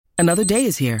Another day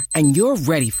is here, and you're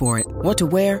ready for it. What to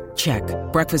wear? Check.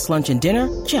 Breakfast, lunch, and dinner?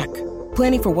 Check.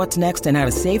 Planning for what's next and how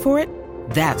to save for it?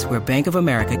 That's where Bank of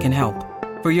America can help.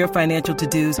 For your financial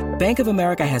to-dos, Bank of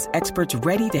America has experts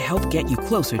ready to help get you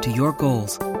closer to your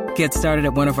goals. Get started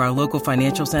at one of our local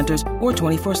financial centers or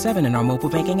 24/7 in our mobile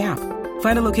banking app.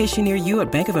 Find a location near you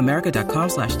at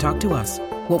bankofamerica.com/talktous.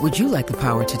 What would you like the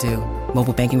power to do?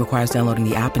 Mobile banking requires downloading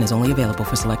the app and is only available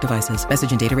for select devices.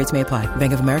 Message and data rates may apply.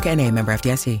 Bank of America N.A., member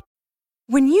FDIC.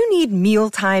 When you need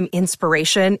mealtime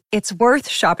inspiration, it's worth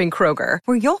shopping Kroger,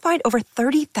 where you'll find over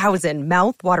 30,000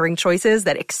 mouth-watering choices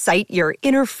that excite your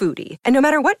inner foodie. And no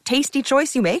matter what tasty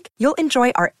choice you make, you'll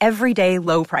enjoy our everyday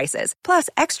low prices, plus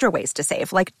extra ways to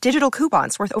save, like digital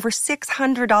coupons worth over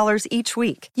 $600 each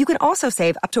week. You can also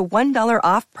save up to $1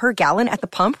 off per gallon at the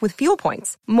pump with fuel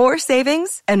points. More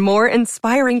savings and more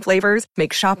inspiring flavors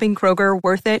make shopping Kroger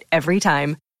worth it every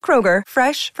time. Kroger,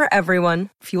 fresh for everyone.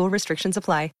 Fuel restrictions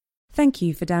apply. Thank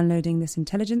you for downloading this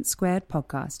Intelligence Squared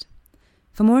podcast.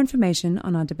 For more information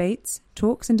on our debates,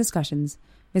 talks and discussions,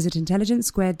 visit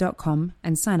intelligencesquared.com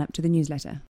and sign up to the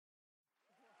newsletter.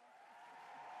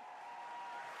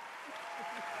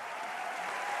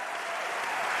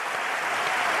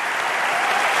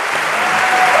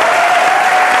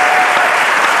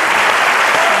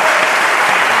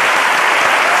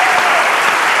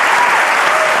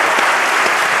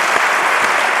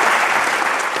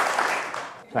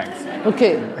 Thanks.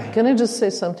 Okay, can I just say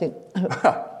something?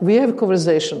 We have a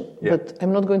conversation, but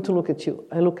I'm not going to look at you.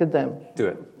 I look at them. Do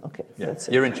it. Okay, that's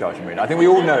it. You're in charge, Marina. I think we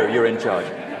all know you're in charge.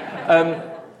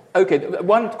 Okay,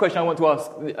 one question I want to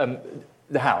ask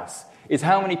the House is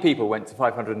how many people went to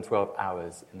 512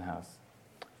 hours in the House?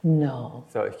 No.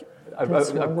 So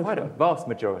quite a vast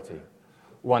majority.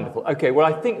 Wonderful. Okay, well,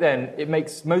 I think then it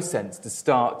makes most sense to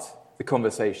start the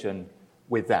conversation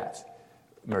with that,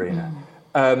 Marina.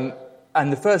 And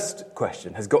the first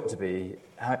question has got to be,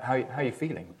 how are you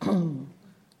feeling?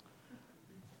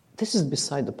 This is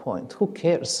beside the point. Who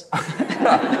cares?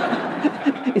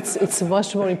 It's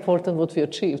much more important what we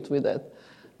achieved with that,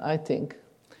 I think.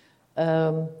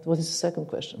 What is the second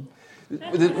question?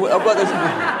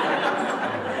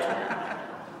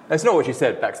 That's not what you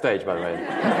said backstage, by the way.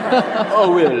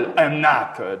 Oh, Will, I'm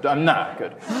knackered.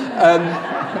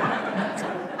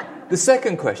 The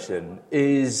second question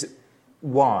is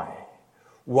why?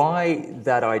 Why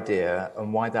that idea,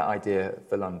 and why that idea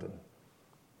for London?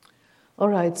 All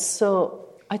right, so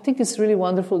I think it's really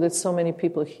wonderful that so many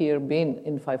people here been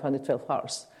in 512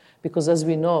 hours, because as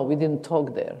we know, we didn't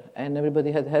talk there, and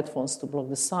everybody had headphones to block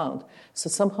the sound. So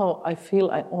somehow I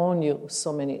feel I owe you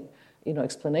so many,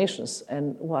 explanations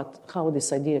and how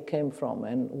this idea came from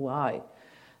and why.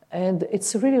 And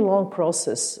it's a really long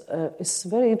process. It's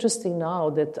very interesting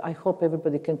now that I hope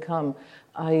everybody can come.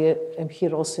 I am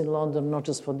here also in London, not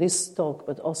just for this talk,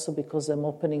 but also because I'm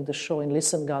opening the show in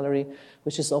Listen Gallery,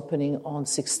 which is opening on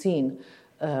 16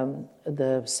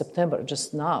 the September,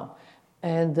 just now.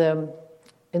 And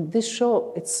in this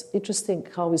show, it's interesting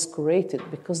how it's created,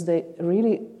 because they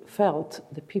really felt,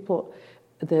 the people,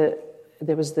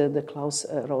 there was the Klaus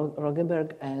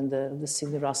Rogenberg and the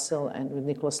Sidney Russell and with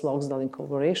Nicholas Logsdal in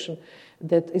collaboration,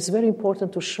 that it's very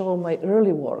important to show my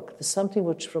early work. There's something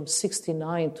which from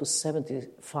 69 to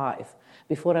 75,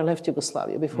 before I left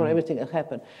Yugoslavia, before everything had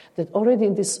happened, that already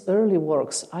in these early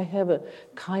works, I have a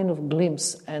kind of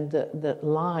glimpse and the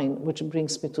line which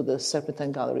brings me to the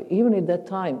Serpentine Gallery. Even at that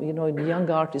time, in a young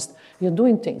artist, you're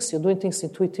doing things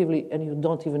intuitively, and you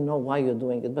don't even know why you're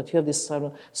doing it, but you have this sort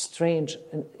of strange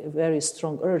and very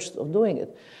strong urge of doing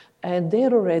it. And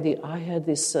there already, I had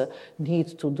this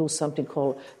need to do something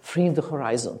called freeing the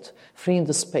horizon, freeing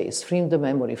the space, freeing the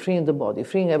memory, freeing the body,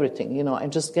 freeing everything,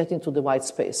 and just get into the white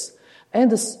space. And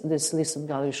this Listen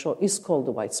Gallery show is called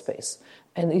The White Space.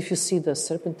 And if you see the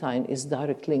Serpentine is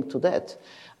direct link to that.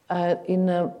 And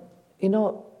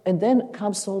then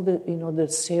comes all the, the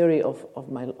theory of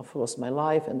course, my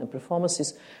life and the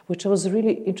performances, which was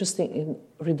really interesting in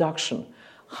reduction.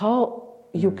 How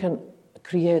you can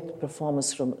create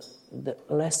performance from the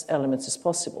less elements as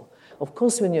possible. Of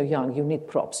course, when you're young, you need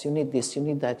props, you need this, you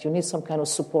need that, you need some kind of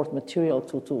support material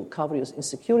to cover your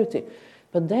insecurity.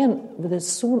 But then,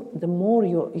 the more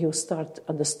you start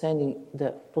understanding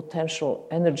the potential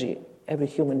energy every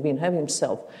human being have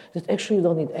himself, that actually you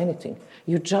don't need anything.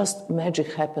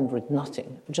 Magic happened with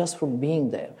nothing, just from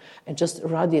being there, and just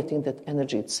radiating that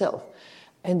energy itself.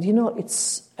 And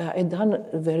I've done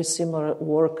very similar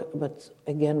work, but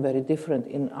again, very different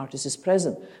in Artist is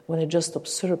Present, when I just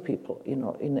observe people,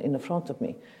 in front of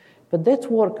me. But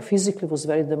that work physically was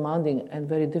very demanding and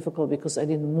very difficult because I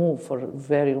didn't move for a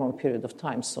very long period of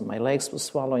time. So my legs were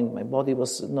swallowing, my body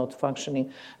was not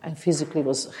functioning, and physically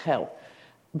was hell.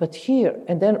 But here,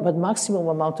 but maximum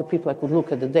amount of people I could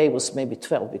look at the day was maybe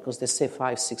 12, because they say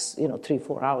 5, 6, 3,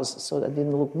 4 hours, so I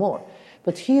didn't look more.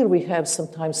 But here we have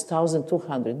sometimes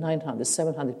 1,200, 900,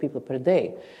 700 people per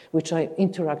day, which I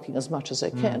interacting as much as I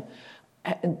can.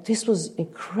 And this was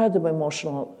incredible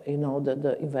emotional,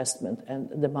 the investment and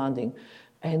demanding.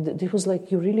 And it was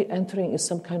like you're really entering in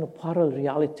some kind of parallel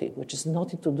reality, which is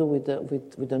nothing to do with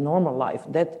the normal life.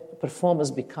 That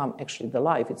performance become actually the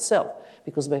life itself,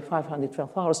 because by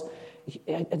 512 hours,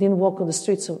 I didn't walk on the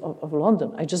streets of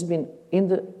London. I just been in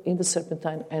the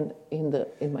Serpentine and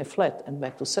in my flat and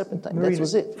back to Serpentine. Marina, that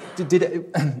was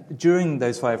it. During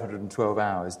those 512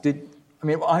 hours,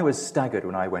 I was staggered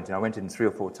when I went in. I went in 3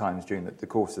 or 4 times during the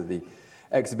course of the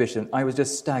exhibition. I was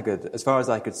just staggered, as far as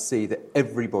I could see, that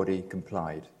everybody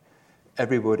complied.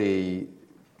 Everybody,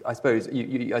 I suppose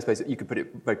you could put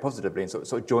it very positively, and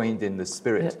sort of joined in the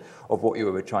spirit of what you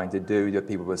were trying to do. That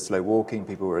people were slow walking,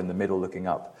 people were in the middle looking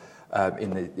up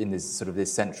in this sort of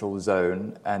this central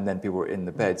zone, and then people were in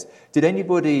the beds. Did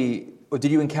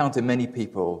you encounter many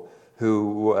people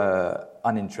who were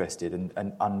uninterested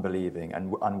and unbelieving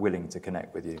and unwilling to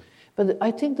connect with you? But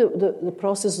I think the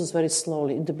process was very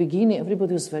slowly. In the beginning,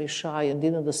 everybody was very shy and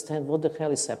didn't understand what the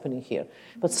hell is happening here.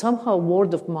 But somehow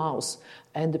word of mouth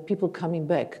and the people coming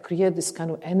back create this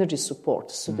kind of energy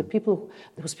support. So there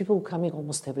was people coming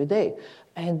almost every day.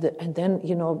 And then,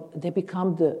 they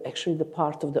become actually the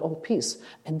part of the whole piece.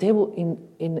 And they will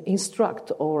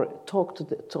instruct or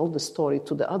tell the story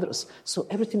to the others. So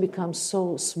everything becomes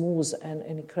so smooth and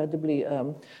incredibly,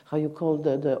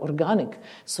 the organic.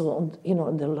 So,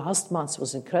 the last months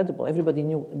was incredible. Everybody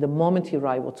knew the moment he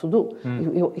arrived what to do.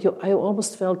 I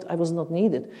almost felt I was not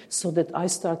needed. So that I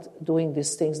start doing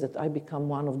these things, that I become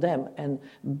one of them and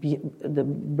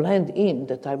blend in,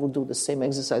 that I will do the same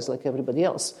exercise like everybody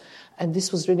else. And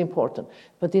this was really important.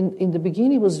 But in the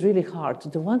beginning, it was really hard.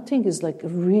 The one thing is like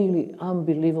really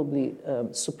unbelievably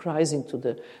surprising to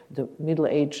the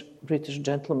middle-aged British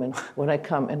gentleman when I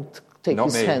come and take Not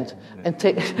his me. hand and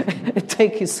take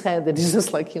his hand, and it's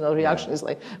just like, reaction is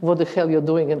like, what the hell you're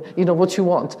doing, and what you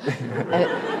want.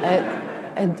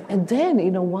 and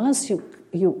then, once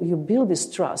you build this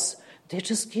trust, they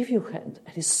just give you a hand,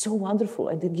 and it's so wonderful,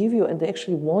 and they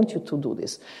actually want you to do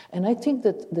this. And I think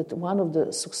that one of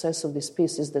the success of this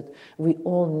piece is that we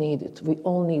all need it. We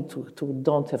all need to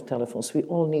don't have telephones. We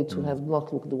all need to have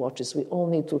not look at the watches. We all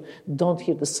need to don't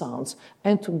hear the sounds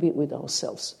and to be with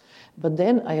ourselves. But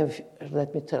then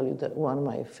let me tell you that one of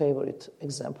my favorite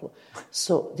example.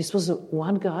 So this was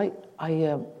one guy,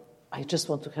 I just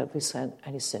want to help his hand,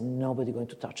 and he said, nobody going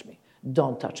to touch me.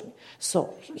 Don't touch me.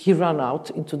 So he ran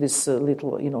out into this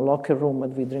little, locker room,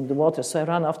 and we drink the water. So I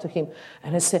ran after him,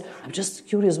 and I said, I'm just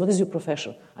curious, what is your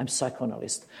profession? I'm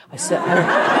psychoanalyst. I said,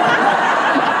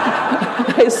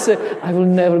 I will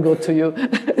never go to you.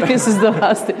 This is the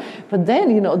last thing. But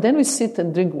then, then we sit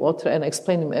and drink water, and I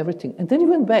explain him everything. And then he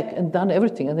went back and done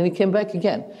everything, and then he came back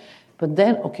again. But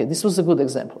then, okay, this was a good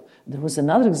example. There was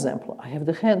another example. I have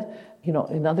the hand,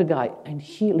 another guy, and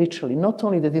he literally, not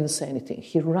only they didn't say anything,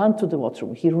 he ran to the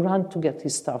washroom, he ran to get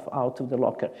his stuff out of the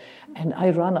locker. And I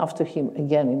ran after him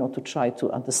again, to try to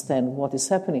understand what is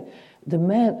happening. The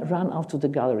man ran out to the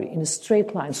gallery in a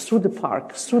straight line, through the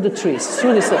park, through the trees,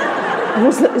 through this.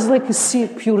 It's like you see a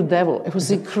pure devil. It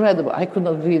was incredible. I could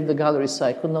not leave the gallery, so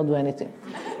I could not do anything.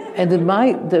 And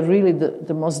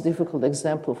the most difficult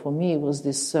example for me was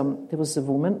this. There was a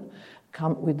woman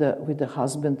come with the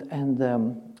husband and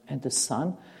the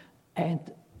son, and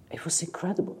it was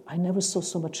incredible. I never saw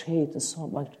so much hate and so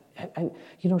much.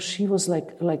 She was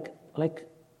like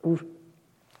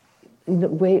in a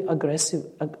way aggressive,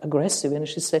 and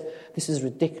she said, "This is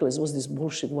ridiculous. What's this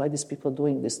bullshit? Why these people are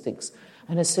doing these things?"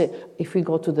 And I said, "If we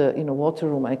go to the water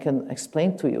room, I can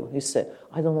explain to you." He said,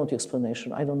 "I don't want your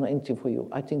explanation. I don't know anything for you.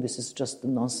 I think this is just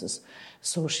nonsense."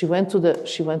 So she went to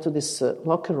this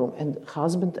locker room, and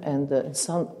husband and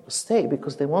son stayed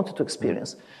because they wanted to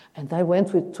experience. And I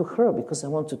went to her because I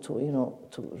wanted to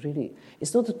to really.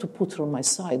 It's not to put her on my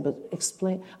side, but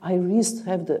explain. I at least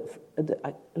have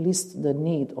the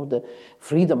need or the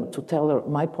freedom to tell her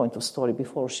my point of story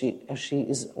before she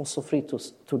is also free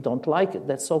to don't like it.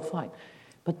 That's all fine.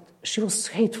 But she was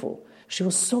hateful. She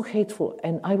was so hateful,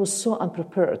 and I was so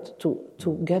unprepared to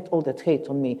get all that hate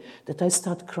on me that I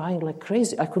started crying like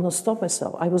crazy. I could not stop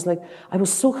myself. I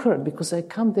was so hurt because I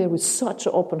come there with such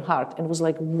an open heart and was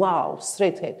like, wow,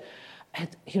 straight hate.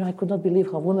 And, I could not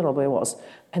believe how vulnerable I was.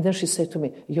 And then she said to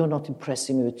me, "You're not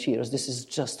impressing me with tears. This is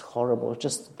just horrible.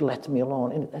 Just let me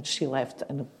alone." And she left.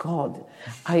 And God,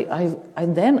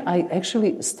 and then I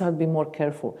actually started being more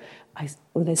careful.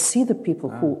 When I see the people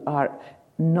who are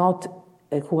not,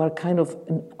 who are kind of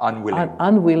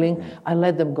unwilling, I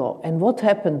let them go. And what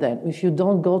happened then? If you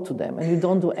don't go to them and you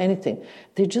don't do anything,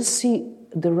 they just see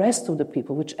the rest of the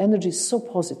people, which energy is so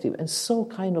positive and so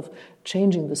kind of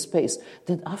changing the space,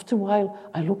 that after a while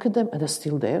I look at them and they're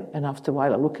still there, and after a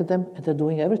while I look at them and they're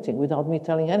doing everything without me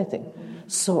telling anything.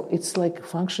 So it's like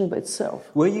functioning by itself.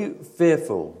 Were you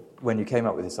fearful when you came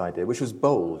up with this idea, which was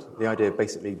bold, the idea of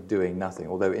basically doing nothing,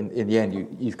 although in the end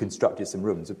you've constructed some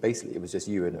rooms, but basically it was just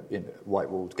you in a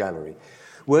white-walled gallery.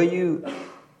 Were you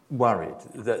worried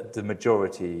that the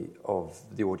majority of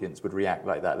the audience would react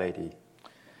like that lady?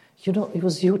 It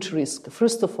was a huge risk.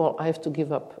 First of all, I have to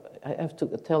give up. I have to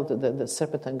tell the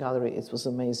Serpentine Gallery, it was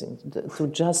amazing. To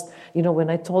just, when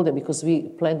I told them, because we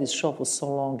planned this show for so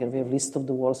long, and we have a list of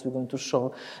the works we're going to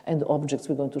show, and objects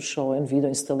we're going to show, and video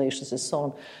installations and so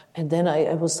on. And then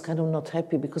I was kind of not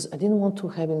happy, because I didn't want to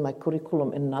have in my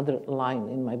curriculum another line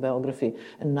in my biography,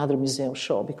 another museum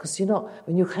show. Because,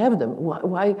 when you have them,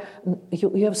 why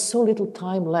you have so little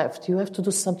time left. You have to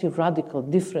do something radical,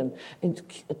 different, and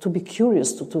to be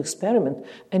curious, to experiment.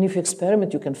 And if you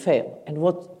experiment, you can fail.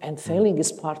 And failing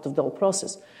is part of the whole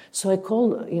process. So I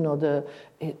called,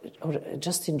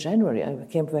 just in January, I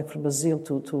came back from Brazil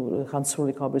to Hans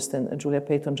Ulrich Obrist and Julia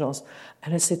Peyton-Jones,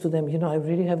 and I said to them, I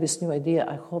really have this new idea.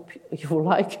 I hope you will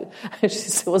like it. And she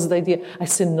said, "What's the idea?" I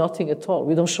said, "Nothing at all.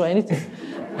 We don't show anything."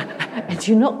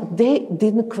 And they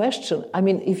didn't question. I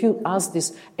mean, if you ask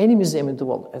this, any museum in the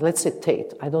world, let's say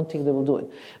Tate, I don't think they will do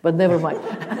it, but never mind.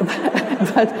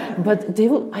 but they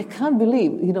will. I can't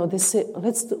believe, they say,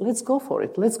 let's go for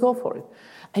it. Let's go for it.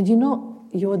 And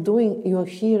you are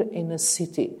here in a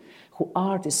city who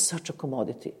art is such a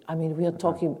commodity. I mean, we are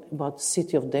talking about the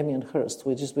city of Damien Hirst,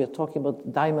 we are talking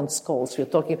about diamond skulls, we are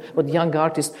talking about young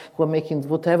artists who are making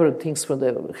whatever things for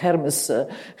the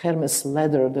Hermes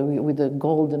leather with the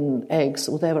golden eggs,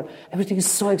 whatever. Everything is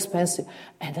so expensive.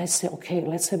 And I say, okay,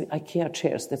 let's have IKEA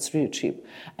chairs, that's really cheap.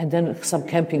 And then some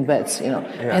camping beds,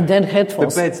 and then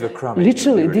headphones. The beds were crummy.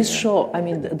 Literally, this show, I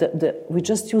mean, we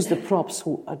just use the props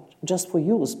who are just for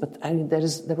use, but I mean, there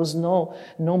was no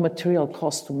material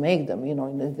cost to make them, in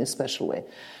a special way.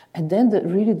 And then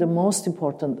really the most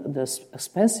important, the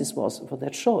expenses was for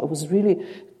that show, it was really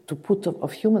to put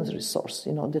of human resource,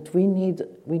 that we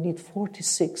need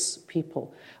 46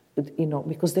 people,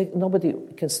 because nobody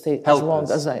can stay as long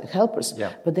as helpers,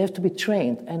 but they have to be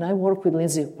trained. And I work with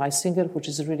Lindsay Peisinger, which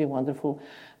is a really wonderful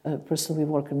person. We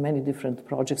work in many different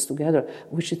projects together,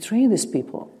 which she train these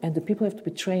people, and the people have to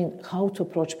be trained how to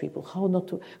approach people, how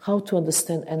to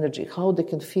understand energy, how they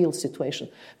can feel situation,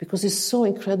 because it's so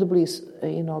incredibly,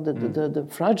 the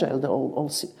fragile, the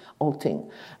whole thing,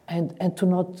 and to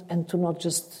not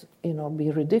just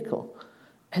be ridiculous,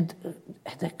 and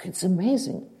it's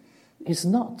amazing. It's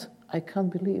not. I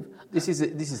can't believe. This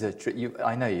is a trick.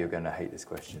 I know you're going to hate this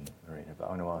question, Marina, but I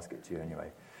want to ask it to you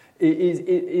anyway.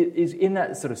 Is in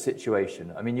that sort of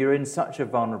situation, I mean, you're in such a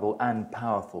vulnerable and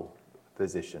powerful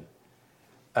position,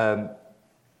 and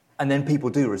then people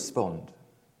do respond,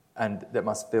 and that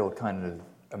must feel kind of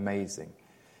amazing.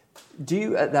 Do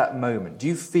you, at that moment, do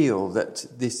you feel that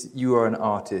you are an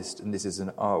artist and this is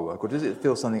an artwork, or does it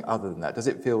feel something other than that? Does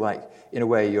it feel like, in a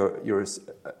way, you're a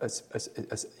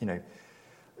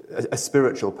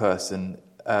spiritual person,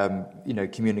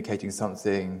 communicating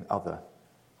something other?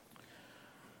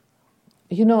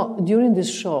 During this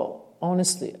show,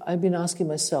 honestly, I've been asking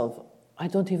myself, I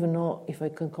don't even know if I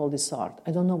can call this art.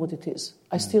 I don't know what it is.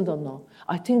 I still don't know.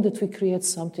 I think that we create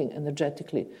something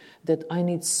energetically that I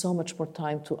need so much more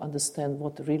time to understand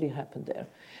what really happened there.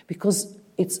 Because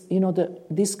it's,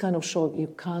 this kind of show,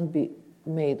 you can't be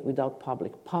made without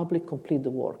public. Public complete the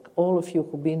work. All of you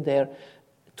who've been there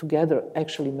together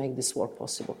actually make this work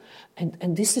possible.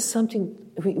 And this is something,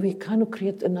 we kind of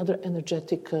create another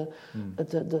energetic,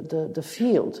 the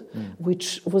field,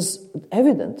 which was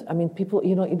evident. I mean, people,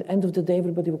 at the end of the day,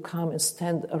 everybody will come and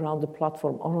stand around the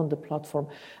platform or on the platform,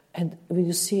 and when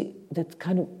you see that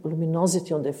kind of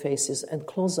luminosity on their faces and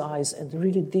closed eyes and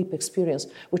really deep experience,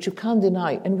 which you can't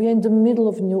deny. And we are in the middle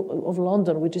of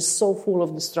London, which is so full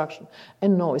of destruction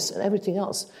and noise and everything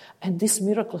else. And this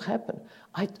miracle happened.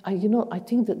 I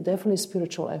think that definitely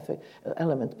spiritual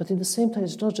element, but at the same time,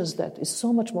 it's not just that. It's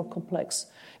so much more complex.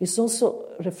 It's also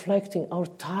reflecting our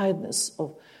tiredness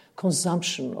of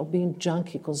consumption, of being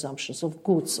junkie consumptions of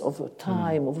goods, of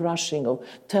time, of rushing, of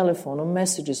telephone, of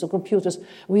messages, of computers.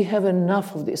 We have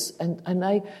enough of this. And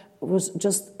I was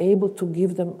just able to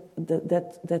give them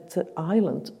that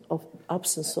island of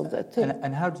absence of that thing.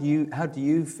 And how do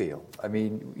you feel? I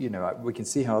mean, you know, we can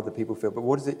see how other people feel, but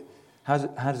how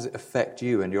does it affect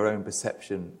you and your own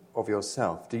perception of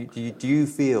yourself? Do you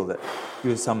feel that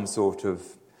you're some sort of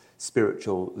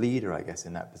spiritual leader, I guess,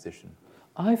 in that position?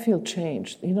 I feel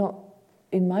changed. You know,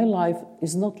 in my life,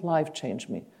 it's not life changed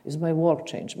me, it's my work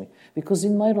changed me. Because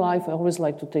in my life, I always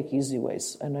like to take easy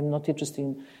ways, and I'm not interested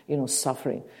in, you know,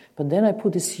 suffering. But then I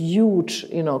put this huge,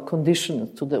 you know,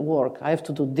 condition to the work. I have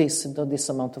to do this and do this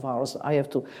amount of hours. I have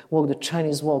to walk the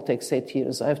Chinese wall, takes 8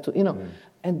 years. I have to, you know,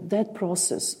 and that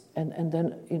process and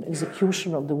then in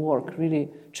execution of the work really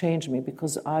changed me,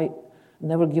 because I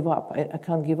never give up. I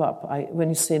can't give up. When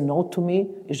you say no to me,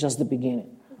 it's just the beginning.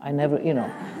 I never, you know.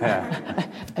 Yeah.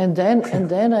 and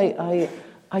then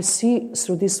I see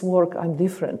through this work I'm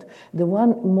different. The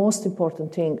one most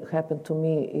important thing happened to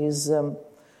me is, I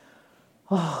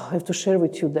have to share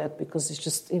with you that, because it's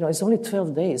just, you know, it's only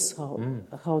 12 days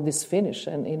how this finished.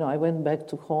 And, you know, I went back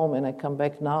to home and I come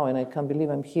back now and I can't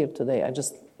believe I'm here today. I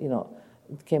just, you know,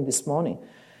 it came this morning.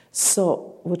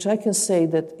 So, which I can say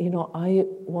that, you know, I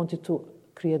wanted to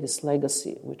create this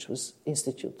legacy, which was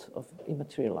Institute of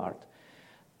Immaterial Art.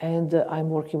 And I'm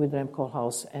working with Rem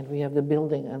Koolhaas, and we have the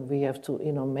building, and we have to,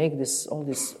 you know, make this all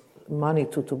this money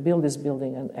to build this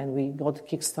building, and we got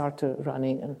Kickstarter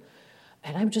running, and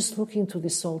I'm just looking to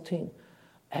this whole thing,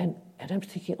 and I'm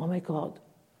thinking, oh my God,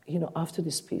 you know, after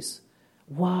this piece,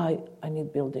 why I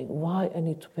need building, why I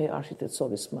need to pay architects all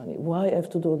this money, why I have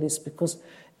to do this, because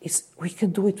we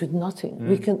can do it with nothing.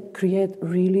 We can create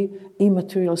really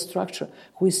immaterial structure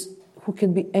who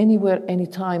can be anywhere,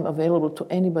 anytime available to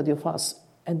anybody of us.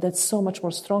 And that's so much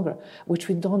more stronger, which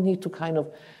we don't need to kind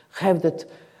of have that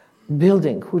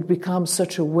building would become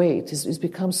such a weight. It's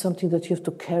become something that you have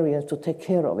to carry and to take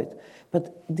care of it.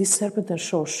 But this Serpentine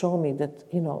show me that,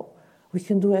 you know, we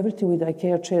can do everything with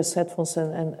IKEA chairs, headphones,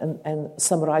 and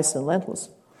some rice and lentils.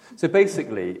 So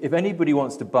basically, if anybody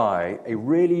wants to buy a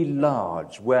really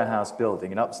large warehouse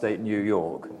building in upstate New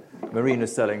York,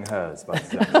 Marina's selling hers.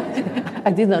 I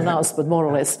didn't announce, but more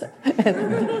or less.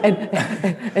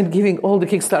 and giving all the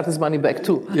Kickstarter's money back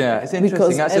too. Yeah, it's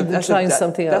interesting.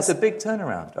 That's a big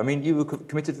turnaround. I mean, you were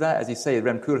committed to that. As you say,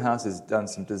 Rem Koolhaas has done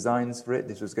some designs for it.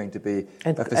 This was going to be...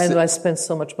 And I spent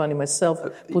so much money myself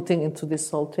putting into this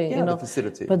whole thing. Yeah, you know. The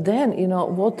facility. But then, you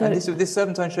know, this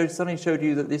Serpentine suddenly showed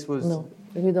you that this was... No,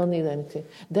 we don't need anything.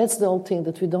 That's the whole thing,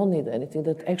 that we don't need anything,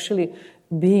 that actually...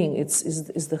 being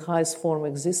is the highest form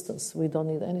of existence. We don't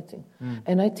need anything.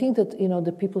 And I think that, you know,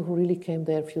 the people who really came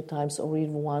there a few times or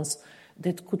even once,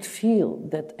 that could feel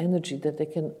that energy that they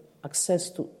can access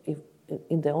to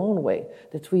in their own way,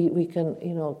 that we can,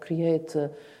 you know, create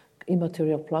an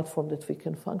immaterial platform that we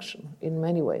can function in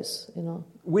many ways, you know.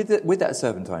 With that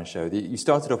Serpentine show, you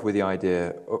started off with the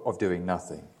idea of doing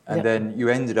nothing, and then you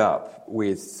ended up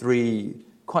with 3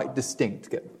 quite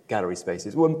distinct gallery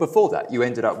spaces. Well, before that, you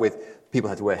ended up with people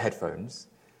had to wear headphones.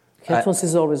 Headphones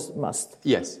is always must.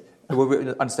 Yes.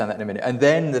 We'll understand that in a minute. And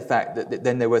then the fact that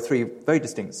then there were 3 very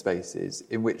distinct spaces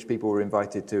in which people were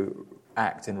invited to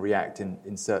act and react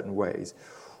in certain ways.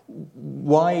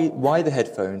 Why the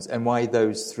headphones, and why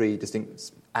those 3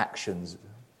 distinct actions?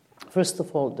 First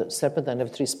of all, the Serpentine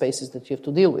have 3 spaces that you have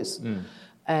to deal with.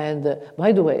 And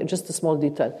by the way, just a small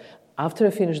detail. After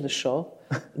I finished the show,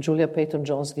 Julia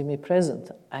Payton-Jones gave me a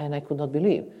present, and I could not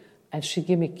believe. And she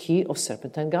gave me a key of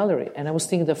Serpentine Gallery. And I was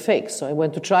thinking they're fake, so I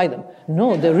went to try them.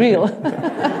 No, they're real.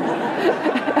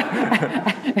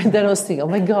 And then I was thinking,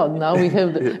 oh my God, now we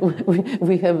have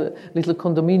we have a little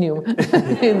condominium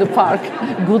in the park.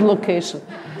 Good location.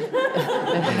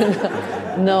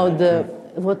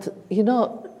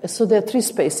 So there are 3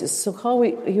 spaces. So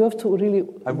you have to really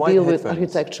deal with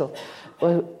architecture.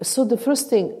 So the first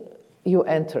thing, you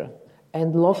enter,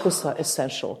 and locals are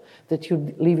essential, that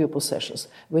you leave your possessions.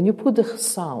 When you put the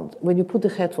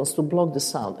headphones to block the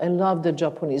sound, I love the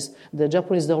Japanese. The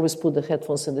Japanese, they always put the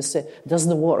headphones and they say,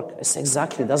 doesn't work. I say,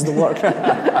 exactly, doesn't work. they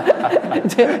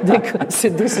say,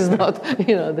 this is not,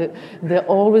 you know, they're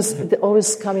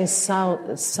always coming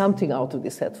something out of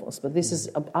these headphones, but this is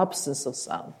an absence of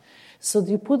sound. So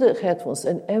you put the headphones,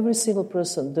 and every single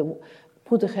person,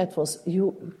 put the headphones,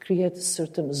 you create a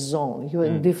certain zone. You're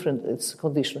in different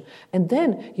condition. And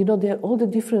then, you know, there are all the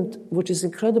different, which is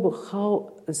incredible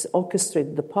how it's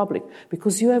orchestrated, the public,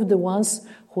 because you have the ones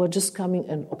who are just coming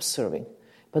and observing.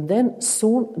 But then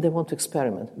soon they want to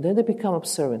experiment. Then they become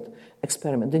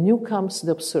experiment. The new comes,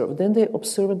 they observe. Then the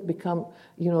observant become,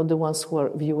 the ones who are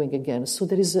viewing again. So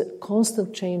there is a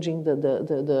constant changing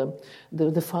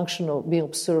the function of being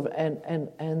observed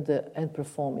and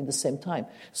perform in the same time.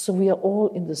 So we are all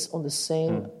on the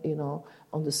same,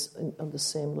 on the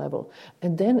same level.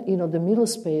 And then, the middle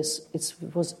space, it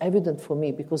was evident for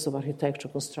me because of architecture,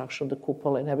 construction, the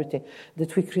cupola and everything,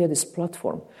 that we create this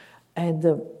platform.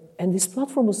 And this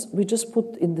platform we just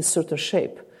put in this certain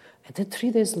shape. And then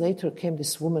 3 days later came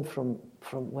this woman from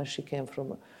where she came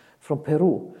from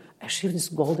Peru. And she had this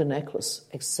golden necklace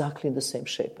exactly in the same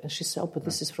shape. And she said, but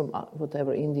this is from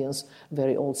whatever Indians,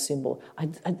 very old symbol.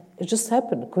 It just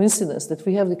happened, coincidence, that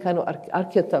we have the kind of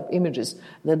archetype images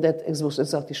that was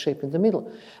exactly shaped in the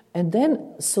middle. And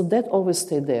then, so that always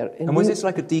stayed there. And was this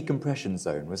like a decompression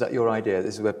zone? Was that your idea?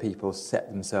 This is where people set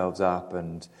themselves up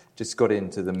and just got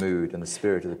into the mood and the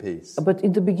spirit of the piece? But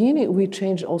in the beginning, we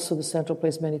changed also the central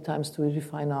place many times to really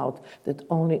find out that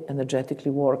only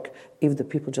energetically work if the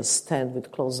people just stand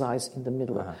with closed eyes in the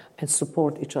middle and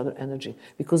support each other energy.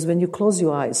 Because when you close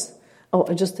your eyes,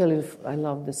 I just tell you, I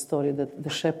love this story, that the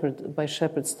shepherd, my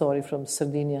shepherd story from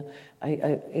Sardinia.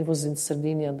 I was in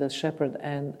Sardinia, the shepherd,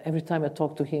 and every time I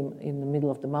talked to him in the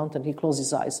middle of the mountain, he closed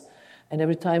his eyes. And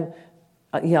every time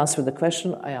he answered the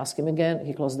question, I asked him again,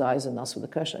 he closed the eyes and answered the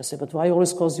question. I said, but why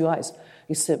always close your eyes?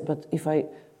 He said, but if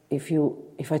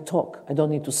I talk, I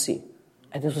don't need to see.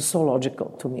 And it was so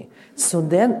logical to me. So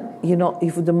then,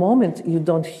 if the moment you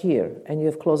don't hear and you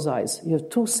have closed eyes, you have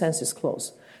two senses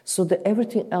closed. So that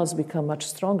everything else become much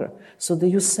stronger. So that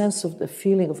you sense of the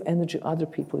feeling of energy of other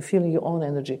people, feeling your own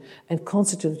energy, and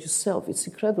concentrate yourself. It's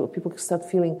incredible. People start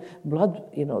feeling blood,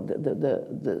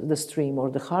 the stream or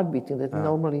the heart beating that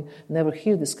normally never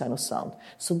hear this kind of sound.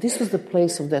 So this was the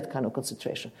place of that kind of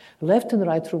concentration. Left and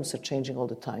right rooms are changing all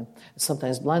the time.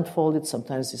 Sometimes blindfolded,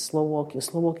 sometimes it's slow walking.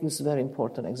 Slow walking is a very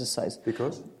important exercise.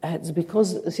 Because? It's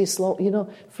because it's slow.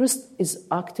 First is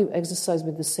active exercise,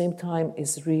 but at the same time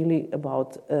is really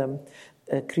about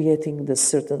creating this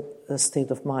certain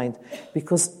state of mind.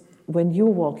 Because when you're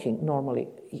walking normally,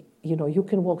 you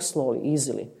can walk slowly,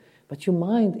 easily. But your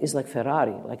mind is like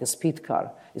Ferrari, like a speed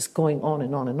car. It's going on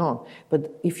and on and on.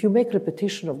 But if you make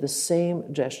repetition of the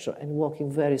same gesture and walking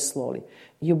very slowly,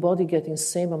 your body getting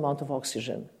same amount of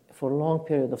oxygen for a long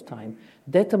period of time.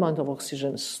 That amount of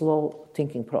oxygen, slow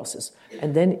thinking process.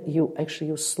 And then you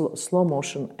slow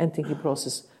motion and thinking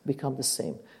process become the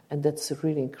same. And that's a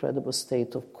really incredible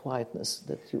state of quietness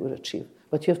that you will achieve.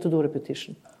 But you have to do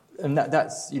repetition. And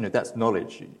that's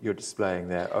knowledge you're displaying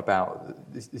there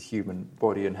about the human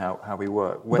body and how we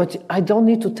work. But I don't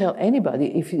need to tell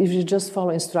anybody. If you just follow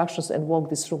instructions and walk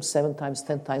this room 7 times,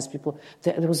 10 times,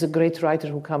 there was a great writer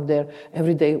who come there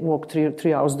every day, walk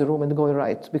 3 hours the room and go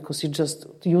right, because he just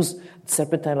used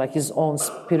Serpentine like his own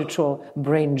spiritual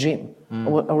brain gym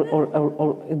or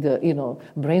the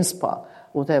brain spa,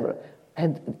 whatever.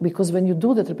 And because when you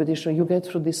do that repetition, you get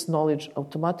through this knowledge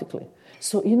automatically.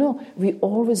 So, we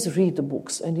always read the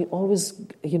books, and we always,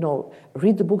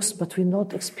 read the books, but we're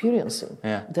not experiencing.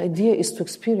 Yeah. The idea is to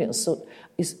experience. So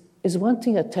it's one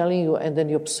thing I'm telling you, and then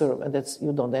you observe, and that's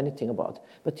you don't know anything about.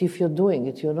 But if you're doing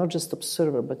it, you're not just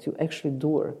observer, but you actually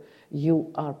doer. You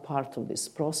are part of this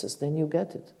process, then you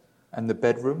get it. And the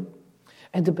bedroom?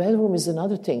 And the bedroom is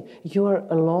another thing. You are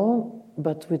alone,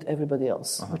 but with everybody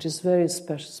else, which is very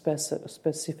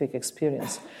specific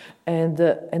experience. And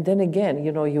then again,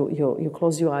 you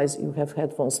close your eyes, you have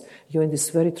headphones, you're in this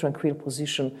very tranquil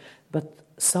position, but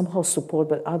somehow supported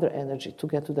by other energy to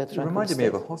get to that tranquil It reminded state. me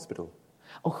of a hospital.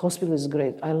 Oh, hospital is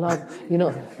great. I love,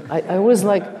 I always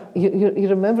like, you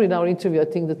remember in our interview, I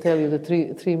think they tell you the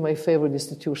three my favorite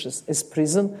institutions is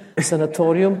prison,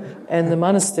 sanatorium, and the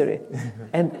monastery.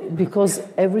 And because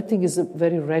everything is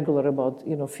very regular about,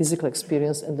 physical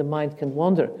experience, and the mind can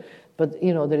wander. But,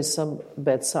 there is some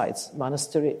bad sides.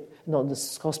 Monastery,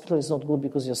 this hospital is not good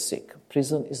because you're sick.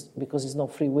 Prison is because it's no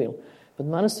free will. But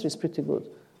monastery is pretty good.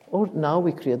 Or now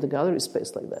we create the gallery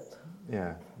space like that.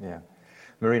 Yeah.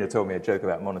 Marina told me a joke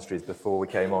about monasteries before we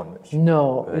came on.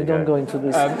 No, we don't go into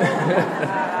this.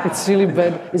 It's really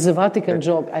bad. It's a Vatican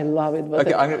joke. I love it. But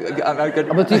okay, I'm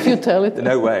gonna, but if you tell it...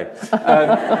 No way.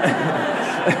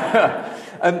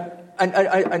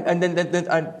 And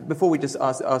then before we just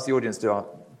ask the audience to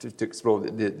explore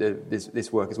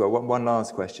this work as well, one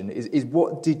last question is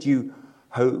what did you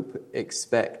hope,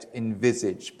 expect,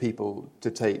 envisage people to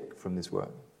take from this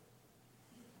work?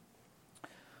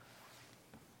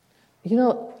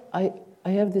 I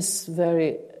have this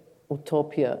very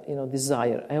utopia,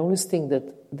 desire. I always think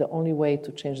that the only way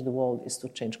to change the world is to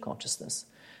change consciousness.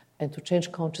 And to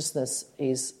change consciousness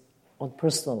is on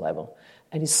personal level.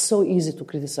 And it's so easy to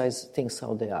criticize things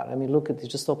how they are. I mean, look at it,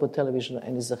 just open television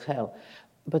and it's a hell.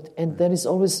 And there is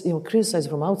always, criticize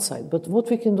from outside. But what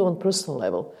we can do on personal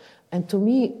level, and to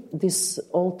me, this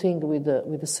whole thing with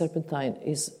the Serpentine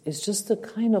is just a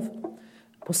kind of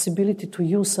possibility to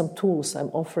use some tools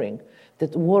I'm offering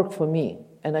that work for me,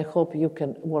 and I hope you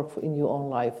can work in your own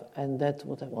life. And that's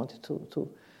what I wanted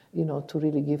to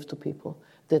really give to people.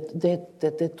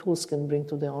 That tools can bring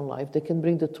to their own life. They can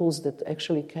bring the tools that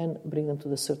actually can bring them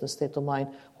to a certain state of mind,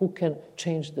 who can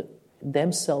change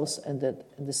themselves, and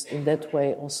in that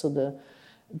way also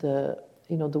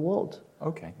the world.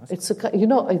 Okay. It's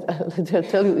I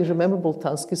tell you, you remember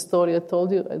Boltanski's story I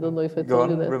told you? I don't know if I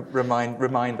told you that.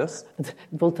 Remind us.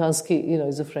 Boltanski,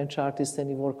 is a French artist,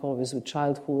 and he worked always with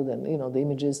childhood and, the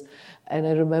images. And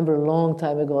I remember a long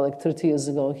time ago, like 30 years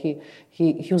ago, he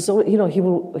was, he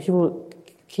will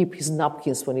keep his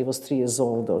napkins when he was 3 years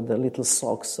old, or the little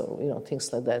socks, or,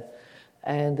 things like that.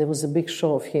 And there was a big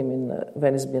show of him in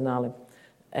Venice Biennale.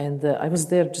 And I was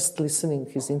there just listening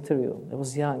to his interview. I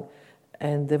was young.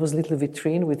 And there was a little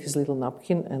vitrine with his little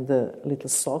napkin and the little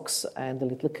socks and the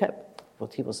little cap.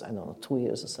 But he was, 2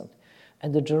 years or something.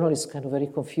 And the journalist, kind of very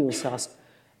confused, asked,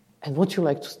 "And what you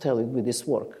like to tell it with this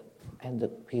work?" And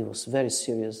he was very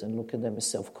serious and looked at them and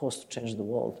said, "Of course, to change the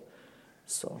world."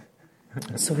 So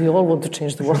we all want to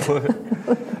change the world.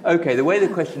 Okay, the way the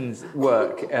questions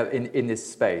work in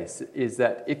this space is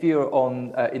that if you're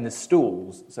in the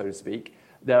stalls, so to speak,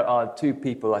 there are two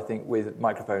people, I think, with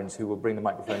microphones who will bring the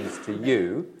microphones to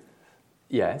you.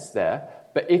 Yes, there.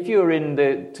 But if you're in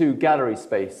the two gallery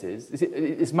spaces,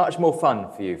 it's much more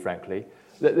fun for you, frankly,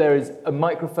 that there is a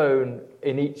microphone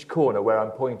in each corner where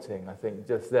I'm pointing, I think,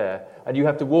 just there. And you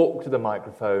have to walk to the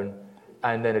microphone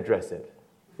and then address it,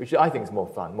 which I think is more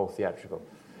fun, more theatrical.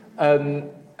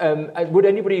 Would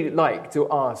anybody like to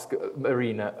ask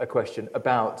Marina a question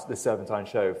about the Serpentine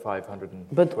Show 512?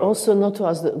 But also not to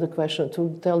ask the question,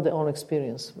 to tell their own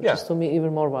experience, which is to me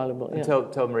even more valuable. And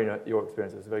tell Marina your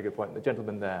experience. That's a very good point. The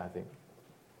gentleman there, I think.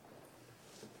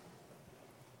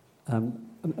 I'm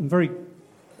very...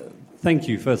 thank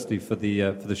you, firstly, for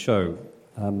the show.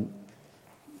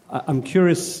 I'm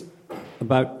curious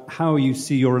about how you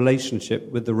see your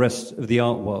relationship with the rest of the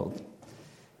art world.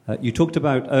 You talked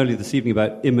about earlier this evening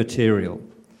about immaterial,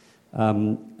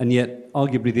 and yet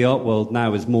arguably the art world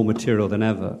now is more material than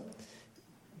ever.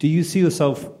 Do you see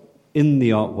yourself in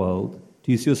the art world?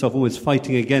 Do you see yourself almost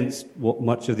fighting against what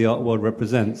much of the art world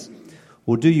represents?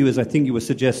 Or do you, as I think you were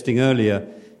suggesting earlier,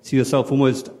 see yourself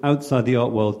almost outside the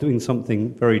art world doing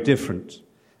something very different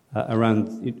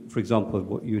around, for example,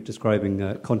 what you were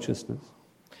describing, consciousness?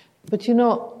 But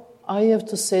I have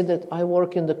to say that I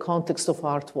work in the context of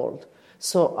art world.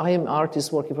 So I am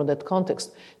artist working from that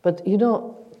context. But,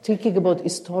 thinking about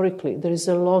historically, there is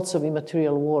a lots of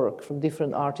immaterial work from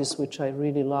different artists which I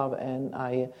really love, and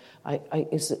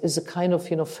it's a kind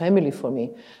of, family for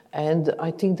me. And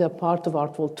I think they're part of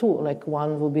art world too. Like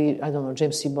one will be,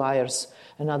 James C. Byers,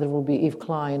 another will be Yves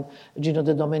Klein, Gino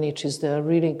De Dominicis. They're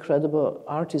really incredible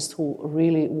artists who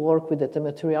really work with that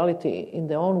materiality in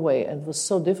their own way, and it was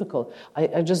so difficult.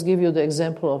 I just give you the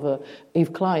example of Yves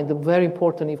Klein, the very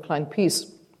important Yves Klein piece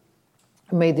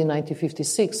made in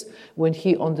 1956, when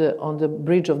he on the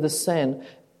bridge of the Seine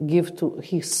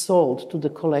he sold to the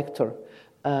collector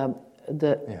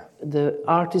the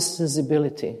artist's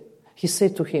sensibility. He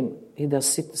said to him, he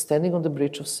does standing on the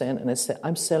bridge of Seine, and I said,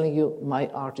 "I'm selling you my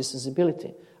artist's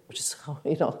sensibility," which is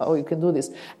how you can do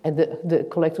this. And the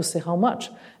collector said, "How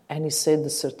much?" And he said a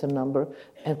certain number,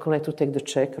 and collector take the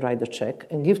check, write the check,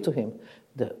 and give to him.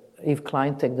 Yves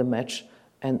Klein take the match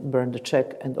and burn the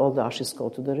check, and all the ashes go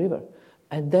to the river.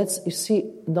 And that's, you see,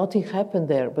 nothing happened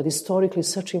there, but historically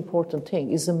such an important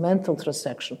thing is a mental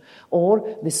transaction.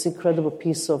 Or this incredible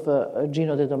piece of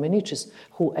Gino De Dominicis,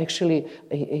 who actually,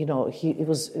 he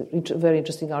was a very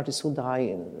interesting artist who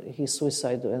died, he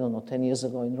suicided, 10 years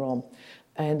ago in Rome.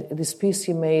 And this piece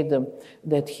he made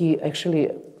that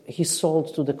he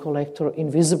sold to the collector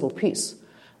invisible piece.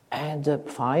 And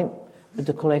fine.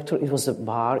 The collector, it was a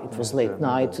bar, it was late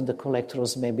night, the collector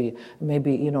was maybe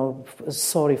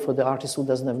sorry for the artist who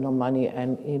doesn't have no money,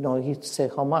 and, he'd say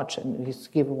how much, and he'd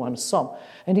give one sum.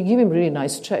 And he gave him really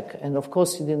nice check, and of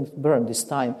course he didn't burn this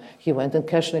time. He went and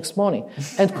cashed next morning,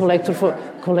 and collector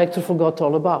forgot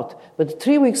all about. But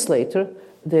 3 weeks later,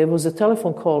 there was a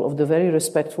telephone call of the very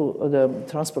respectful the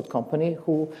transport company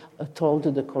who told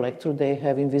the collector they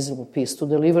have invisible piece to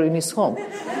deliver in his home.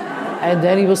 And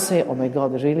then he was saying, oh my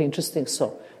God, really interesting.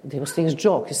 So they was saying his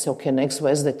joke. He said, okay, next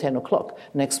Wednesday, 10 o'clock.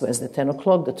 Next Wednesday, 10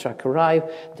 o'clock, the truck arrived.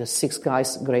 The 6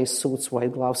 guys, gray suits,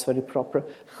 white gloves, very proper,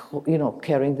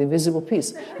 carrying the invisible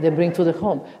piece. They bring to the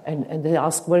home. And they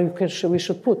ask where we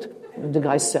should put. The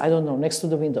guy said, I don't know, next to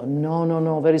the window.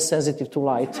 No, very sensitive to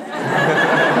light.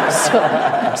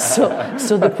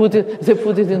 so they put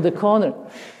it in the corner.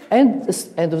 And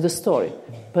end of the story.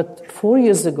 But 4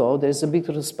 years ago, there's a big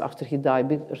after he died,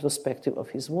 big retrospective of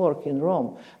his work in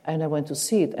Rome, and I went to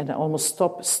see it, and I almost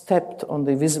stepped on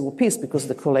the invisible piece because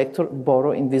the collector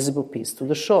borrowed invisible piece to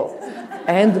the show,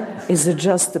 and is it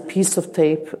just a piece of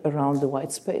tape around the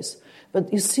white space?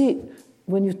 But you see,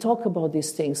 when you talk about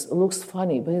these things, it looks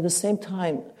funny, but at the same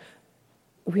time,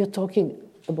 we are talking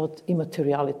about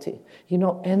immateriality.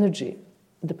 Energy.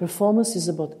 The performance is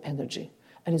about energy,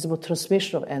 and it's about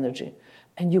transmission of energy.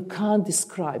 And you can't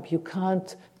describe, you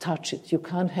can't touch it, you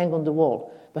can't hang on the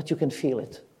wall, but you can feel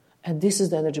it. And this is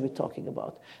the energy we're talking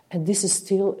about. And this is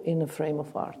still in a frame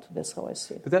of art. That's how I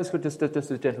see it. But that's just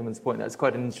the gentleman's point. That's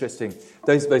quite an interesting...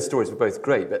 Those stories were both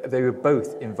great, but they were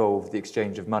both involved the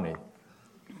exchange of money,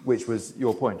 which was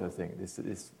your point, I think,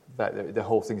 that the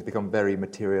whole thing has become very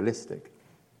materialistic.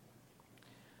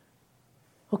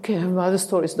 Okay, I have other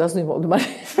stories. Doesn't involve the money.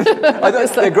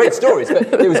 They're great stories,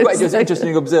 but it was quite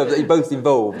interesting to observe that they both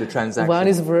involved a transaction. One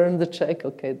is burn the check.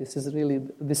 Okay, this is really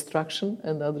destruction,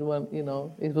 and the other one,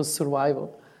 it was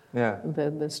survival. Yeah,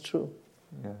 that's true.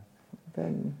 Yeah.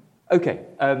 Then. Okay.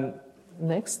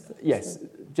 Next. Yes,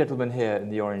 gentleman here in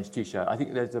the orange T-shirt. I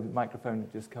think there's a microphone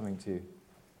just coming to you.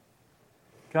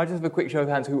 Can I just have a quick show of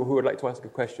hands who would like to ask a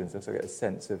question, so I get a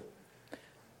sense of.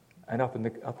 And up in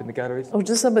the galleries? Oh,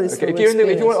 just somebody. Okay, if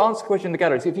you want to ask a question in the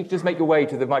galleries, if you could just make your way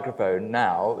to the microphone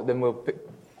now, then we'll pick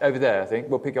over there, I think.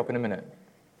 We'll pick you up in a minute.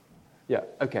 Yeah,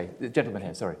 okay. The gentleman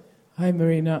here, sorry. Hi,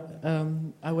 Marina.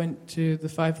 I went to the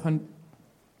 500...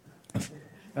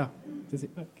 Oh, does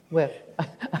it work? Where?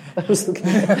 I was looking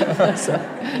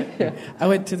yeah. I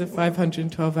went to the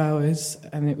 512 hours,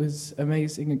 and it was an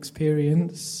amazing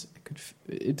experience.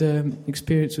 The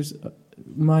experience was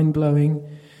mind-blowing.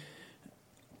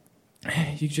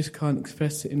 You just can't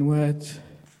express it in words,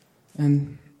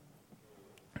 and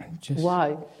just...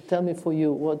 Why? Tell me for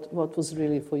you, what was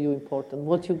really for you important?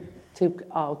 What you took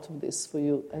out of this for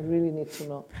you? I really need to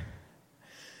know.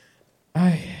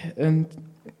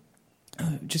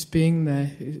 Just being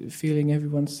there, feeling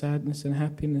everyone's sadness and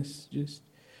happiness, just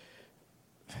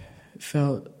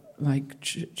felt like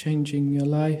changing your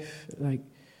life, like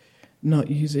not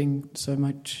using so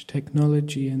much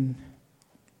technology and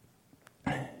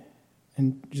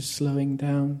just slowing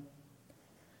down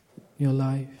your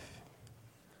life.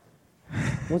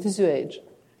 What is your age?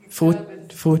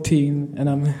 14, and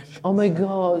I'm... Oh my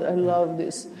God, I love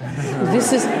this. You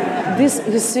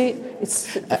see,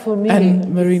 it's for me...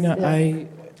 And Marina, yeah. I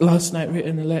last night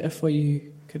written a letter for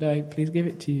you. Could I please give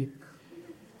it to you?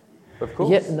 Of course.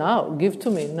 Yeah, now. Give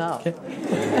to me, now. Okay.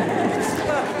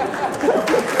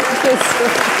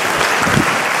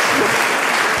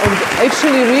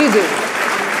 Actually, read it.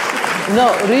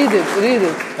 No, read it.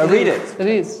 Oh, read it.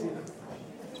 Read.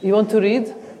 You want to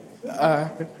read?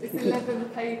 It's 11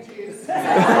 pages.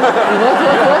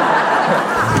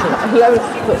 What?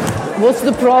 What's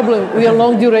the problem? We are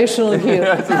long durational here.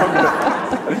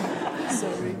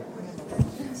 Sorry.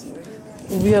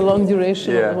 We are long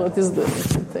durational. Yeah. What is the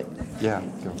thing? Yeah,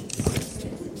 go.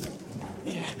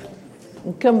 Yeah.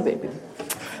 Come, baby.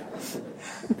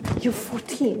 You're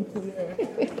 14.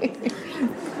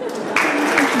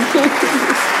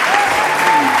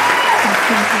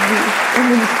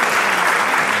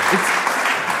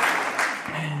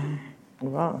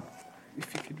 Wow.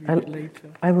 If you could read it later.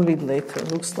 I will read later.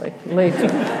 Looks like later.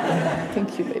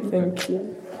 Thank you, baby. Thank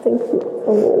you.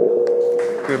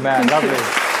 Good man, lovely.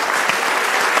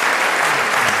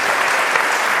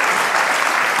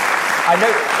 I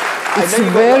know. It's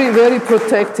very, very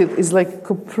protected. It's like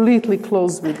completely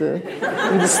closed with the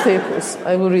staples.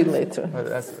 I will read later. Oh,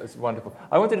 that's wonderful.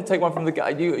 I wanted to take one from the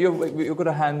gallery. You've got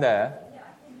a hand there.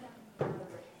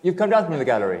 You've come down from the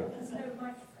gallery.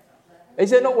 Is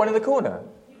there not one in the corner?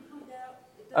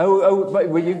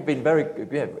 Well, you've been very good.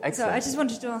 Yeah, excellent. So I just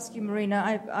wanted to ask you,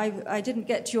 Marina, I didn't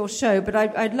get to your show, but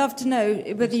I'd love to know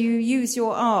whether you use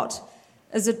your art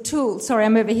as a tool. Sorry,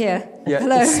 I'm over here. Yeah,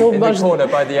 hello. It's so in much, the corner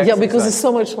by the exercise. Yeah, because there's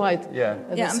so much light. Yeah.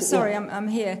 Yeah, I'm sorry, I'm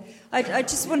here. I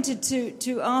just wanted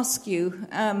to ask you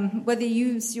whether you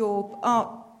use your art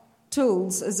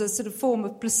tools as a sort of form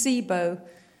of placebo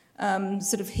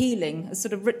sort of healing, a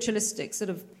sort of ritualistic sort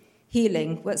of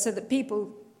healing, so that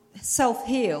people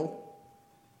self-heal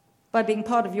by being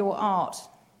part of your art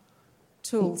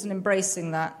tools and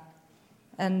embracing that.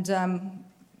 and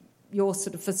you're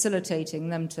sort of facilitating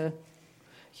them to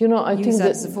I use think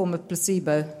that as a form of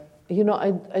placebo.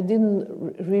 I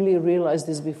didn't really realize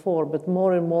this before, but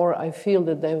more and more I feel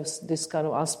that there's this kind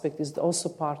of aspect is also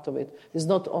part of it. It's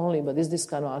not only, but it's this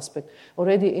kind of aspect.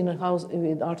 Already in a house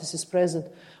with Artist is Present,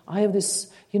 I have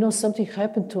this, something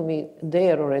happened to me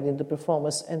there already in the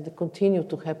performance and continue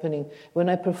to happening when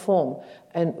I perform.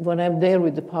 And when I'm there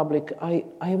with the public, I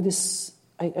have this,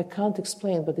 I can't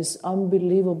explain, but this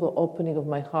unbelievable opening of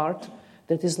my heart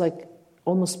that is like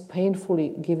almost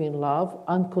painfully giving love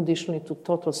unconditionally to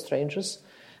total strangers.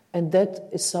 And that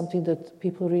is something that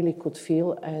people really could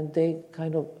feel, and they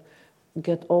kind of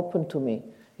get open to me.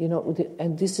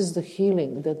 And this is the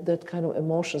healing, that kind of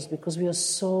emotions, because we are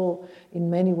so,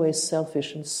 in many ways,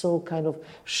 selfish and so kind of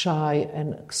shy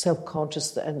and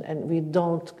self-conscious, and we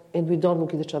don't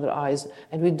look at each other's eyes,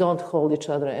 and we don't hold each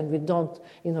other, and we don't,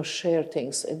 share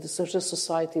things. And the social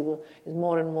society is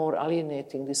more and more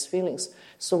alienating these feelings.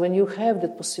 So when you have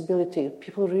that possibility,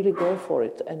 people really go for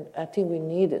it, and I think we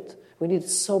need it. We need it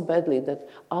so badly, that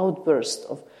outburst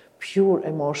of pure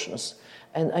emotions.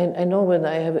 And I know when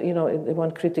I have,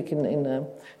 one critic in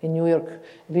New York,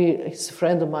 he's a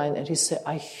friend of mine, and he said,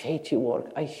 "I hate your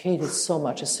work. I hate it so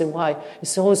much." I said, "Why?" He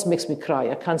said, "Always makes me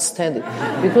cry. I can't stand it."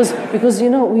 Because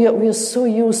we are so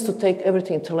used to take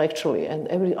everything intellectually, and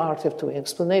every art have to be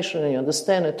explanation, and you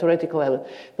understand at theoretical level.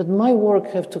 But my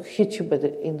work have to hit you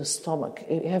in the stomach.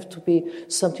 It have to be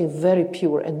something very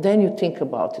pure, and then you think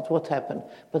about it, what happened.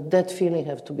 But that feeling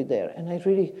have to be there, and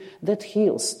that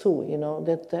heals too.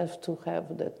 That have to have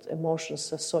that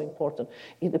emotions are so important.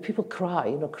 The people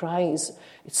cry. Crying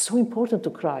it's so important to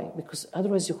cry, because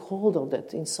otherwise you hold all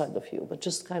that inside of you. But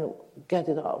just kind of get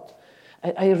it out.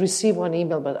 I received one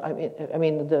email, but I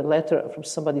mean the letter from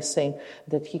somebody saying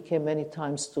that he came many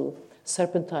times to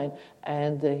Serpentine,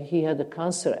 and he had a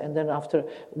cancer, and then after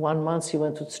 1 month he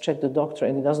went to check the doctor,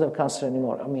 and he doesn't have cancer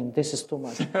anymore. I mean, this is too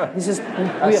much. This is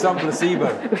some placebo.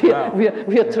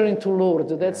 We are turning to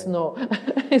Lourdes. That's no.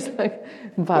 It's like,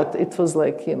 but it was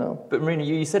like But Marina,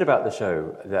 you said about the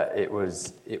show that it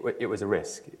was a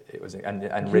risk. It was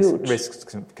and risks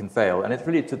can fail, and it's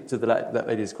really to that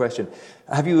lady's question.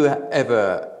 Have you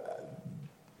ever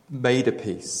made a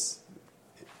piece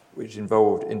which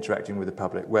involved interacting with the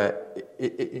public, where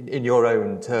in your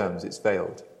own terms it's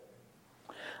failed?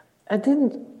 I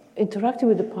didn't interact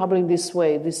with the public this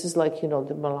way. This is like,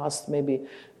 my last maybe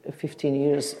 15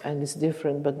 years, and it's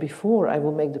different. But before, I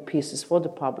will make the pieces for the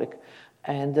public.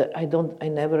 And I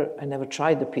never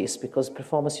tried the piece, because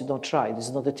performance you don't try. This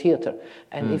is not a theater.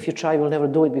 And if you try, you'll never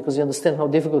do it, because you understand how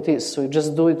difficult it is. So you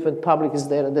just do it when public is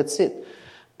there, and that's it.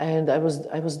 And I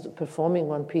was performing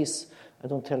one piece. I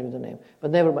don't tell you the name,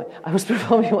 but never mind. I was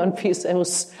performing one piece, and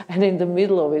in the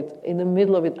middle of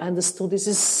it, I understood this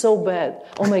is so bad.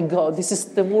 Oh my God, this is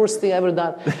the worst thing I've ever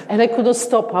done. And I could not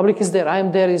stop. Public is there. I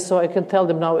am there, so I can tell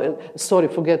them now, sorry,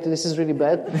 forget it, this is really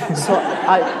bad. So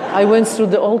I went through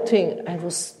the whole thing, and it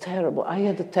was terrible. I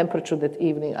had the temperature that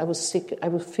evening. I was sick. I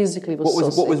was physically so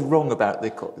sick. What was wrong about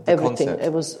the everything. Concept?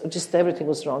 It was just everything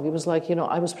was wrong. It was like,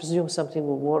 I was presuming something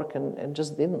would work, and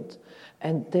just didn't.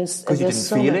 And there's because you didn't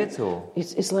feel it, or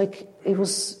it's like it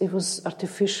was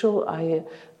artificial.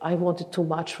 I wanted too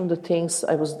much from the things.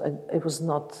 It was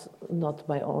not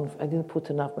my own. I didn't put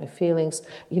enough my feelings.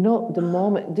 The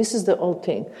moment. This is the old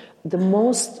thing. The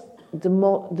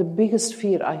biggest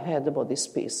fear I had about this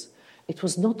piece, it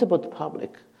was not about the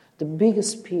public. The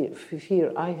biggest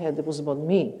fear I had was about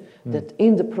me. That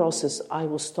in the process I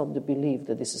will stop the belief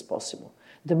that this is possible.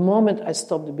 The moment I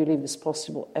stopped to believe it's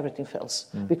possible, everything fails,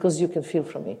 because you can feel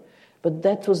from me. But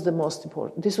that was the most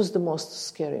important. This was the most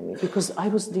scary me, because I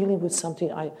was dealing with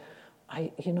something I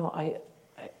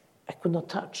could not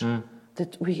touch.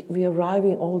 That we are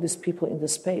arriving all these people in the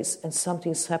space, and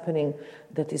something's happening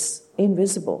that is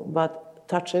invisible but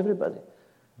touch everybody.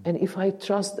 And if I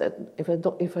trust that,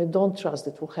 if I don't trust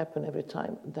it will happen every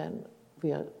time, then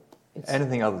we are.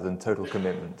 Anything other than total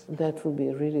commitment. That will be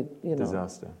really,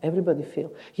 disaster. Everybody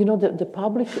feel. The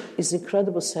public is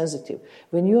incredibly sensitive.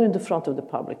 When you're in the front of the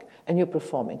public and you're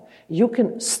performing, you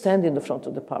can stand in the front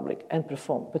of the public and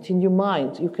perform. But in your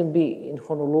mind, you can be in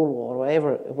Honolulu or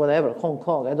whatever, Hong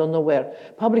Kong, I don't know where.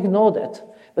 Public know that.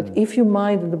 But if your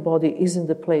mind and the body is in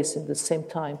the place at the same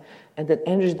time, and that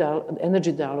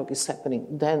energy dialogue is happening,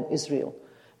 then it's real.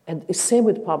 And it's same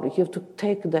with public. You have to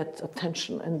take that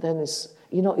attention, and then it's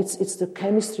the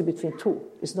chemistry between two.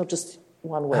 It's not just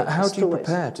one way. How do you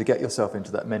prepare to get yourself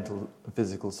into that mental and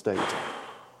physical state?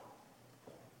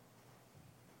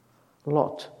 A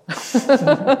lot.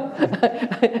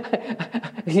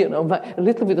 A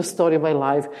little bit of story of my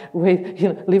life.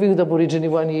 Living with Aborigine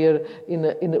 1 year in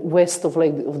the west of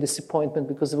Lake of Disappointment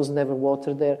because there was never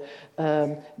water there.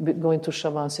 Going to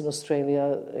shamans in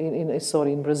Australia,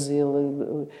 in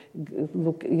Brazil.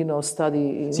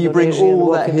 Study. So you bring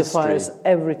all that history. Fires,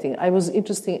 everything. I was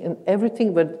interested in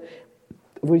everything, but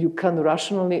where you can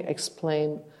rationally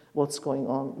explain what's going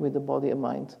on with the body and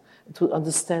mind, to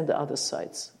understand the other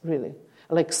sides, really.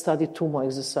 Like study Tummo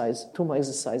exercise. Tummo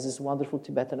exercise is wonderful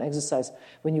Tibetan exercise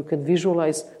when you can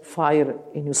visualize fire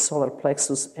in your solar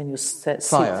plexus and you sit.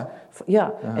 Fire?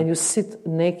 And you sit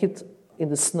naked in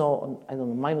the snow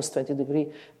on, minus 20 degrees,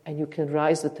 and you can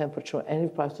rise the temperature any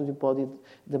part of your body.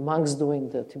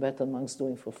 The Tibetan monks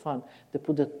doing for fun. They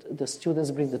put the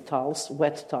students bring the towels,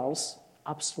 wet towels,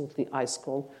 absolutely ice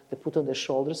cold. They put on their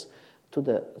shoulders to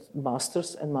the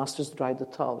masters, and masters dry the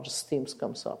towel, just steams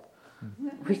comes up.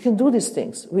 We can do these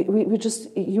things. We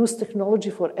just use technology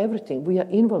for everything. We are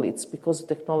invalids because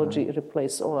technology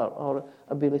replaces all our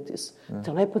abilities.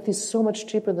 Telepathy is so much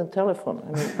cheaper than telephone.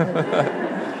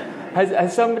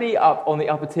 Has somebody up on the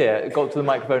upper tier got to the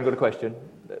microphone and got a question?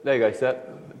 There you go, sir.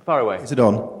 Far away. Is it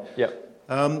on? Yep.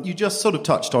 You just sort of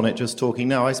touched on it just talking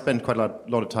now. I spend quite a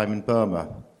lot of time in Burma,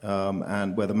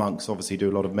 and where the monks obviously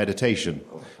do a lot of meditation.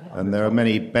 And there are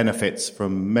many benefits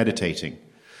from meditating.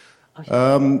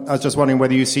 I was just wondering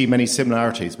whether you see many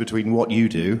similarities between what you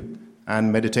do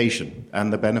and meditation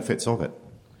and the benefits of it.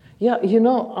 Yeah,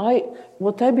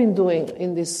 what I've been doing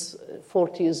in these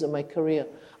 40 years of my career,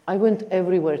 I went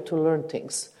everywhere to learn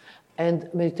things.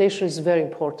 And meditation is very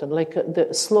important. Like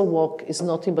the slow walk is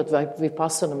nothing but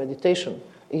Vipassana meditation.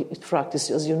 It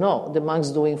practices, as you know, the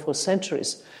monks doing for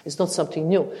centuries. It's not something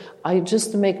new. I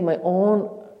just make my own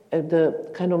the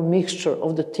kind of mixture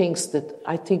of the things that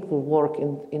I think will work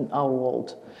in our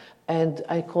world. And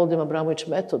I call them Abramovich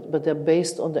method, but they're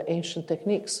based on the ancient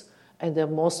techniques. And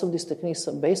most of these techniques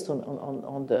are based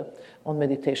on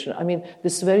meditation. I mean,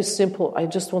 this is very simple. I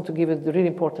just want to give a really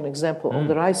important example of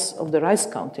the rice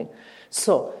counting.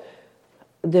 So,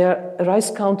 the rice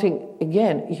counting,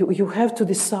 again, you have to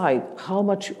decide how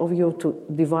much of you to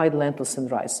divide lentils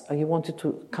and rice. You want it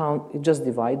to count, just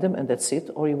divide them and that's it,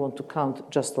 or you want to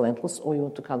count just lentils, or you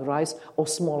want to count rice, or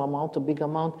small amount, or big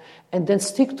amount, and then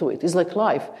stick to it. It's like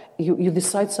life. You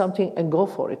decide something and go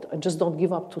for it, and just don't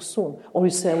give up too soon. Or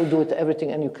you say, I will do it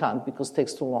everything, and you can't because it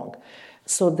takes too long.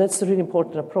 So that's a really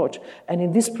important approach. And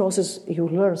in this process, you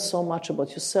learn so much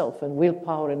about yourself and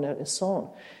willpower and so on.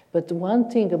 But one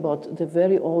thing about the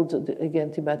very old,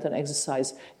 again, Tibetan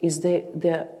exercise is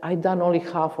I done only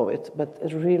half of it, but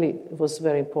it really was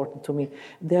very important to me.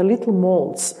 They're little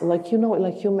molds, like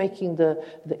you're making the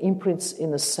imprints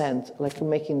in the sand, like you're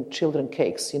making children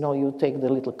cakes. You take the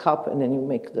little cup and then you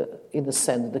make in the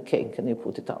sand the cake and you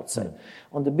put it outside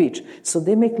on the beach. So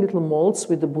they make little molds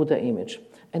with the Buddha image.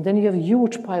 And then you have a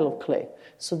huge pile of clay.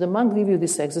 So the monk gives you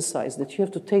this exercise that you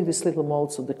have to take these little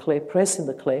molds of the clay, press in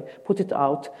the clay, put it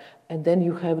out, and then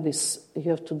you have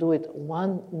to do it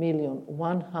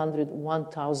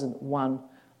 1,101,001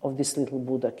 of these little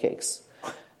Buddha cakes.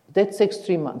 That takes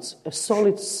 3 months. A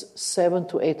solid 7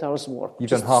 to 8 hours work. You've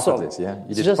done half of this, yeah?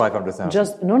 You did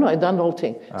 500,000. No, I done the whole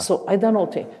thing. So I done the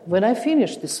whole thing. When I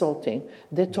finished this whole thing,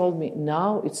 they told me,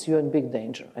 now you're in big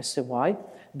danger. I said, why?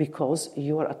 Because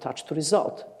you are attached to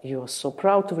result. You are so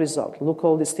proud of result. Look,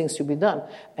 all these things you've been done.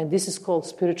 And this is called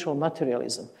spiritual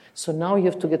materialism. So now you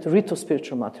have to get rid of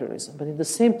spiritual materialism. But at the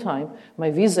same time,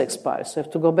 my visa expires, so I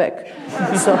have to go back.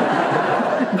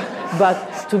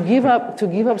 But to give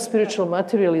up spiritual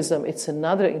materialism, it's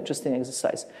another interesting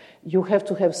exercise. You have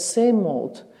to have same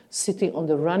mold sitting on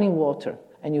the running water,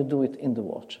 and you do it in the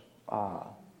water.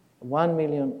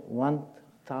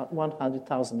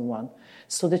 1,100,001,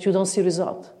 so that you don't see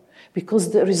result. Because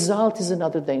the result is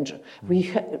another danger.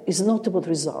 It's not about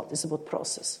result, it's about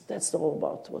process. That's all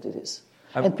about what it is.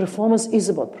 And performance is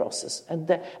about process. And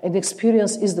the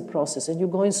experience is the process. And you're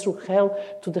going through hell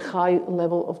to the high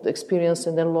level of the experience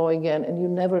and then low again, and you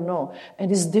never know. And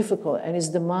it's difficult and it's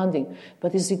demanding,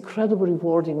 but it's incredibly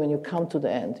rewarding when you come to the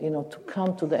end, to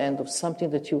come to the end of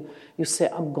something that you say,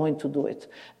 I'm going to do it.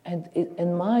 And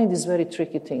mind is very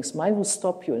tricky things. Mind will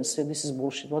stop you and say, this is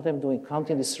bullshit, what I'm doing,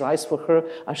 counting this rice for her,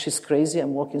 she's crazy,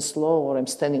 I'm walking slow, or I'm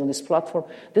standing on this platform.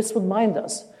 That's what mind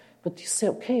does. But you say,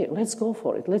 okay, let's go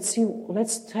for it. Let's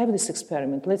have this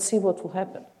experiment. Let's see what will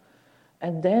happen.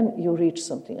 And then you reach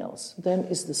something else. Then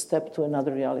is the step to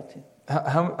another reality.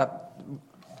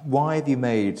 Why have you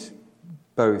made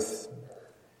both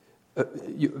a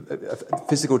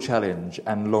physical challenge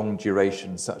and long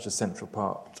duration such a central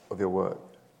part of your work?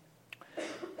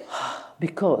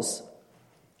 Because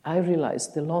I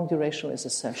realized the long duration is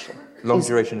essential. Long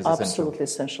duration is essential. Absolutely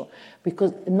essential.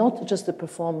 Because not just the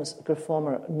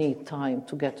performer need time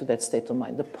to get to that state of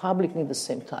mind. The public need the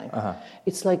same time.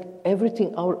 It's like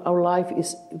everything, our life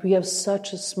is, we have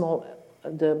such a small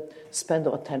the span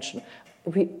of attention.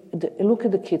 Look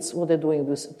at the kids, what they're doing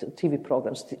with TV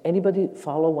programs. Did anybody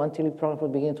follow one TV program from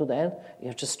the beginning to the end?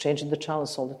 You're just changing the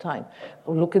channels all the time.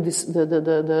 Look at this,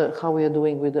 how we are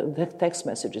doing with the text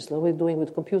messages, how we're doing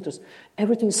with computers.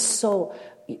 Everything is so,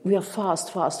 we are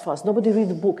fast. Nobody read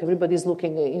the book. Everybody's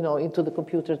looking, into the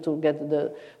computer to get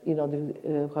the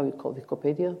how you call it,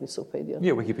 Wikipedia?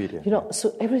 Yeah, Wikipedia.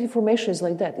 So every information is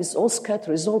like that. It's all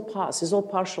scattered, it's all past, it's all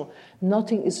partial.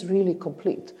 Nothing is really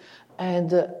complete.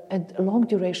 And long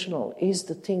durational is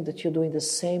the thing that you're doing the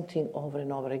same thing over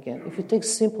and over again. If you take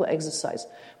simple exercise,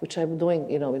 which I'm doing,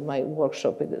 with my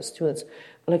workshop with the students,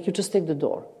 like you just take the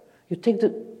door. You take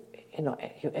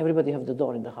everybody have the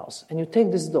door in the house. And you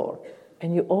take this door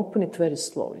and you open it very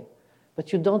slowly.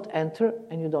 But you don't enter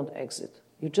and you don't exit.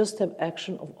 You just have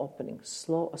action of opening,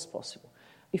 slow as possible.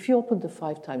 If you open it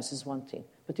 5 times, is one thing.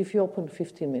 But if you open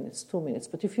 15 minutes, 2 minutes.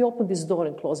 But if you open this door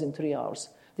and close in 3 hours,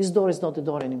 this door is not the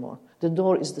door anymore. The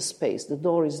door is the space. The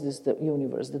door is the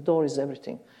universe. The door is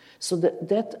everything. So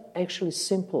that actually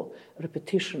simple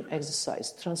repetition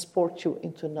exercise transports you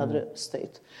into another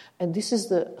state. And this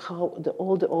is how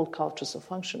all the old cultures are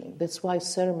functioning. That's why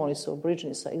ceremonies of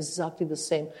aborigines are exactly the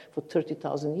same for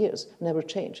 30,000 years. Never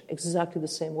change. Exactly the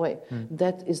same way.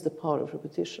 That is the power of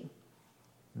repetition.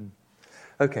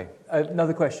 Okay,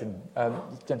 another question.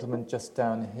 Gentleman just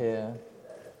down here.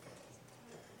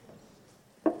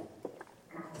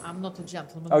 I'm not a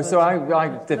gentleman. Oh, so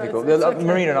I'm difficult. Okay.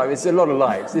 Marina and I, it's a lot of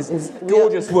lights. It's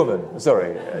gorgeous woman.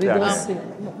 Sorry.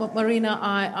 Marina,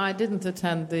 I didn't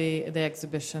attend the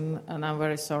exhibition, and I'm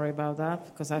very sorry about that,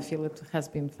 because I feel it has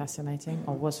been fascinating,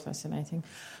 or was fascinating.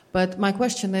 But my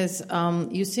question is,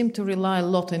 you seem to rely a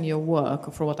lot in your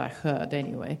work, for what I heard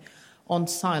anyway, on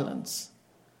silence.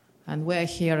 And we're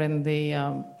here in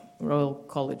the Royal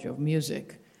College of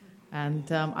Music.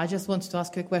 And I just wanted to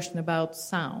ask you a question about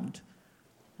sound.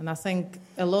 And I think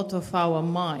a lot of our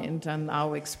mind and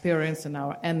our experience and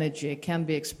our energy can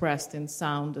be expressed in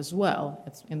sound as well.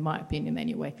 It's in my opinion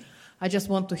anyway. I just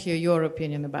want to hear your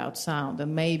opinion about sound,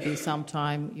 and maybe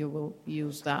sometime you will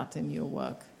use that in your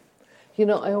work. I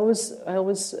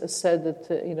always said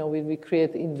that, we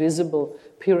create invisible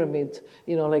pyramid,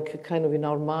 like kind of in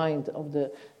our mind of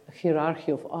the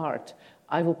hierarchy of art.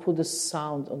 I will put the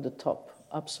sound on the top,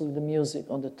 absolutely the music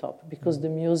on the top, because the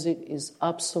music is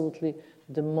absolutely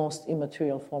the most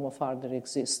immaterial form of art that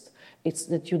exists. It's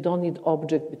that you don't need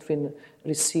object between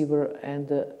receiver and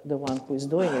the one who is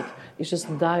doing it. It's just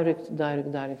direct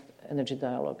energy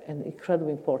dialogue, and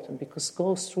incredibly important because it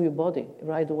goes through your body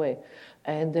right away.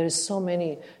 And there is so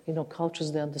many,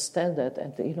 cultures that understand that,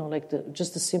 and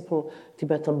just the simple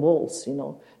Tibetan bowls,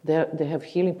 they have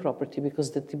healing property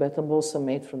because the Tibetan bowls are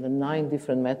made from the 9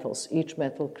 different metals. Each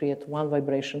metal creates one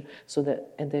vibration,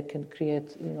 and they can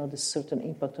create, this certain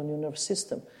impact on your nervous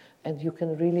system, and you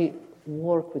can really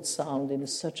work with sound in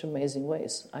such amazing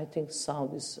ways. I think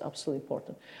sound is absolutely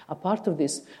important. A part of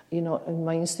this, in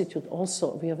my institute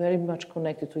also, we are very much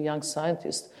connected to young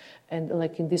scientists. And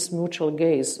like in this mutual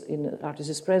gaze in Artist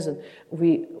is Present,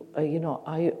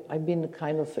 I've been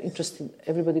kind of interested,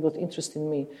 everybody got interested in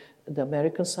me, the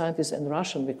American scientists and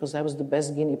Russian, because I was the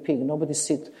best guinea pig. Nobody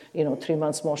sit, 3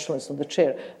 months motionless on the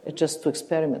chair just to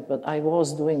experiment, but I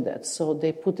was doing that. So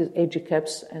they put the AG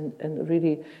caps and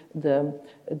really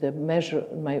the measure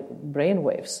my brain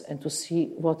waves and to see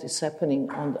what is happening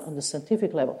on the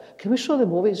scientific level. Can we show the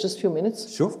movie? It's just a few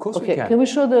minutes. Sure, of course we can. Can we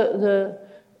show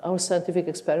our scientific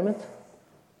experiment?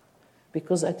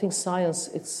 Because I think science,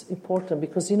 it's important.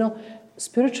 Because,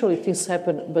 spiritually things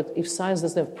happen, but if science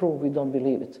doesn't have proof, we don't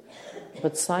believe it.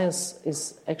 But science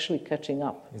is actually catching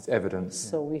up. It's evidence.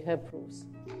 So we have proofs.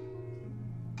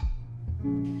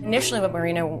 Initially, what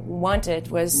Marina wanted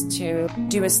was to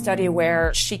do a study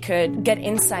where she could get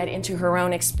insight into her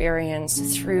own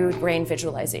experience through brain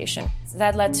visualization.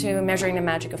 That led to measuring the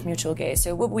magic of mutual gaze.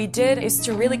 So what we did is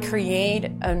to really create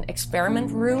an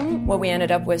experiment room. What we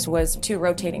ended up with was 2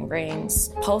 rotating brains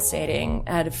pulsating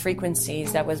at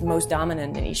frequencies that was most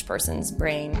dominant in each person's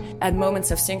brain. At moments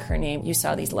of synchrony, you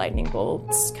saw these lightning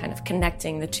bolts kind of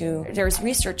connecting the 2. There's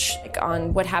research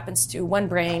on what happens to one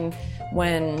brain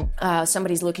when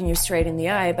somebody's looking you straight in the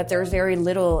eye, but there's very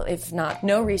little, if not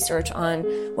no research on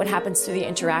what happens to the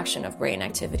interaction of brain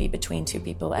activity between 2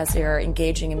 people as they're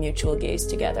engaging in mutual gaze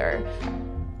together.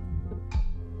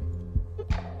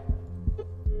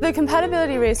 The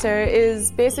compatibility racer is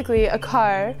basically a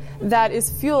car that is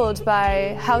fueled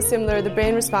by how similar the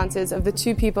brain responses of the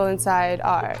two people inside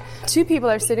are. Two people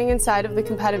are sitting inside of the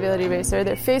compatibility racer,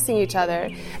 they're facing each other,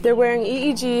 they're wearing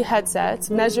EEG headsets,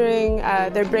 measuring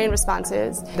their brain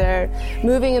responses, they're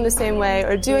moving in the same way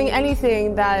or doing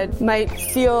anything that might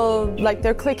feel like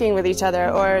they're clicking with each other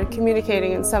or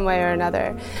communicating in some way or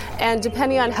another. And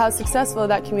depending on how successful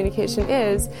that communication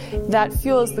is, that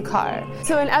fuels the car.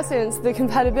 So in essence, the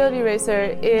compatibility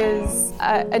racer is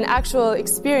an actual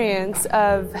experience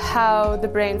of how the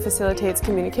brain facilitates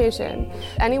communication.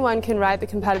 Anyone can ride the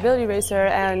compatibility racer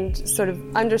and sort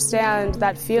of understand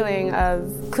that feeling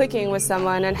of clicking with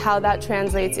someone and how that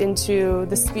translates into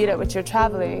the speed at which you're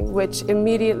traveling, which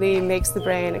immediately makes the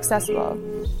brain accessible.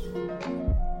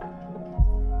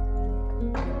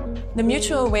 The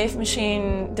mutual wave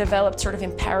machine developed sort of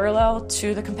in parallel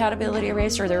to the compatibility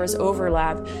racer. There was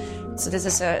overlap. So this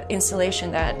is an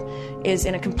installation that is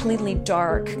in a completely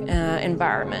dark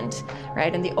environment,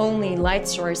 right? And the only light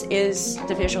source is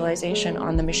the visualization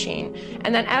on the machine.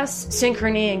 And then as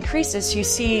synchrony increases, you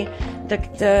see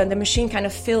the machine kind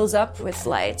of fills up with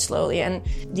light slowly and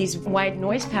these wide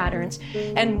noise patterns.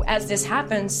 And as this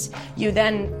happens, you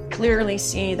then clearly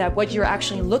see that what you're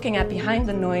actually looking at behind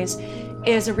the noise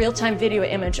is a real-time video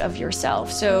image of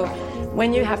yourself. So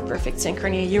when you have perfect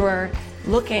synchrony, you are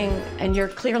looking and you're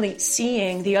clearly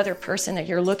seeing the other person that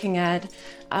you're looking at.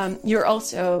 You're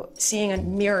also seeing a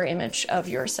mirror image of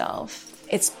yourself.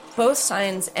 It's both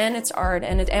science and it's art,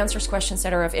 and it answers questions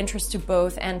that are of interest to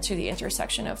both and to the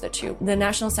intersection of the two. The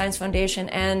National Science Foundation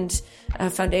and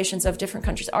foundations of different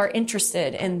countries are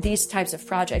interested in these types of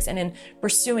projects and in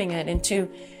pursuing it into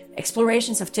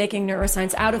explorations of taking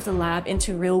neuroscience out of the lab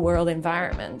into real-world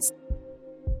environments.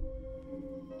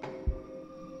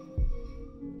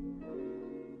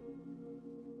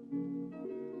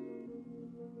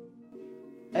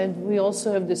 And we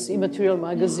also have this Immaterial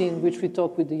magazine, which we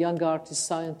talk with the young artists,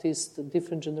 scientists, the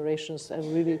different generations.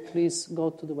 And really, please go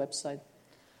to the website.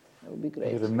 That would be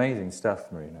great. It's amazing stuff,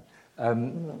 Marina.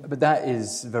 But that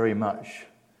is very much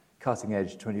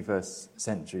cutting-edge 21st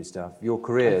century stuff. Your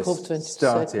career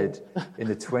started in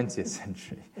the 20th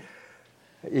century.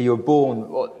 You were born,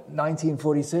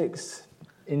 1946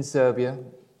 in Serbia,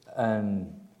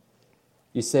 and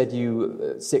you said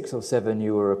 6 or 7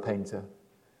 you were a painter,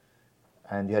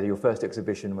 and you had your first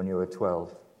exhibition when you were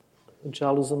 12.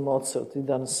 Child was a monster.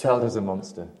 Child was a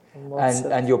monster.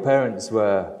 And your parents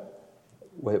were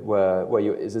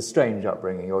it's a strange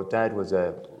upbringing. Your dad was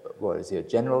a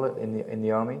general in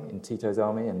the army, in Tito's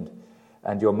army,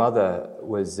 and your mother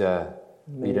was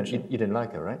you didn't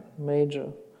like her, right?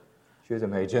 Major. She was a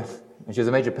major, and she was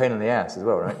a major pain in the ass as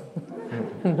well, right?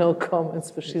 No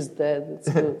comments, but she's dead. It's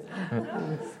good.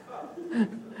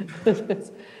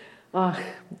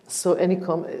 So any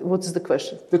comment? What is the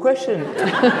question? The question.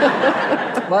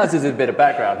 Well, this is a bit of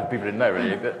background if people didn't know,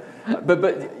 really.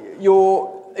 But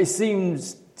it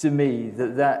seems to me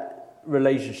that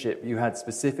relationship you had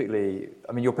specifically,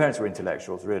 I mean, your parents were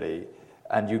intellectuals, really,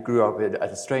 and you grew up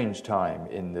at a strange time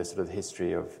in the sort of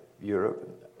history of Europe,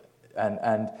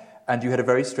 and you had a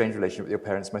very strange relationship with your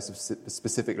parents, most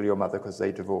specifically your mother, because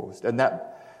they divorced. And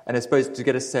I suppose to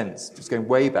get a sense, just going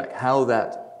way back, how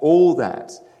all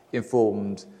that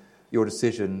informed your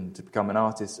decision to become an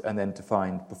artist and then to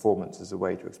find performance as a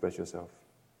way to express yourself.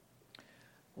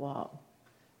 Wow.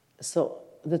 So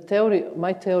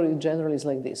my theory generally is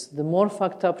like this. The more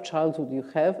fucked up childhood you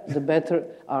have, the better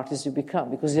artist you become,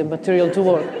 because you have material to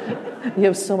work. You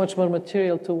have so much more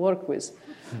material to work with.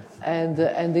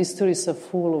 And these stories are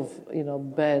full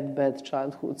of, bad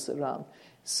childhoods around.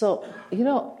 So,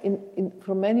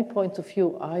 from any point of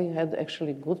view, I had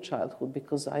actually good childhood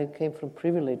because I came from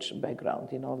privileged background,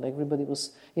 like everybody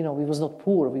was, we was not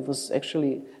poor, we was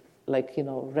actually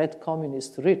red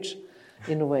communist rich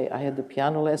in a way. I had the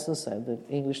piano lessons, I had the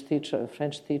English teacher, a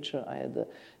French teacher, I had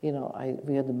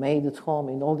we had the maid at home,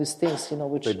 and all these things,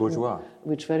 which... Very bourgeois.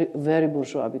 Which very, very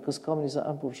bourgeois, because communists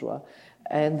are bourgeois.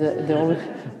 And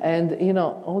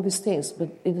all these things. But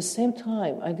at the same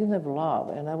time, I didn't have love,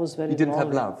 and I was very You didn't lonely.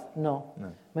 have love? No.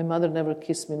 My mother never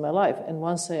kissed me in my life. And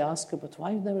once I asked her, but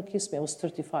why you never kissed me? I was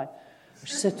 35.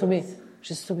 She said to me,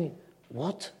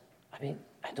 what? I mean,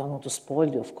 I don't want to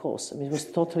spoil you, of course. I mean, it was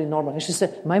totally normal. And she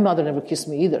said, my mother never kissed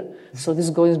me either. So this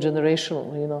goes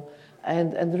generational,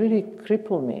 and really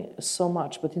crippled me so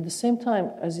much. But at the same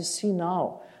time, as you see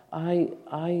now, I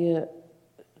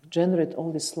generate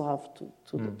all this love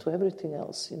to everything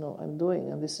else, I'm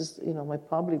doing. And this is, my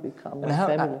public become my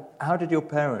family. How did your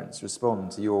parents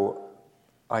respond to your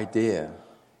idea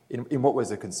in what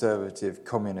was a conservative,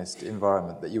 communist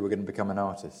environment that you were going to become an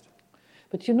artist?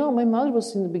 But my mother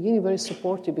was in the beginning very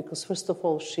supportive because, first of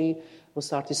all, she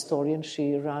was art historian.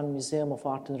 She ran Museum of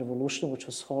Art and Revolution, which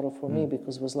was horror for me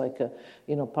because it was like,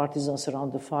 partisans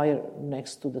around the fire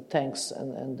next to the tanks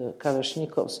and the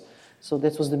Kalashnikovs. So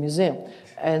that was the museum.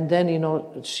 And then,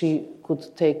 she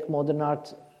could take modern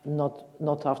art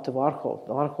not after Warhol.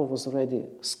 Warhol was already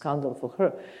a scandal for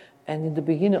her. And in the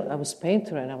beginning, I was a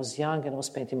painter, and I was young, and I was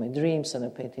painting my dreams, and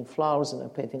I'm painting flowers, and I'm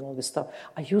painting all this stuff.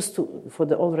 I used to, for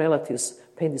the old relatives,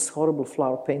 paint these horrible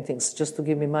flower paintings just to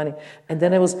give me money. And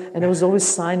then I was always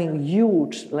signing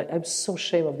huge, like, I'm so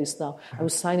ashamed of this now. I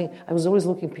was always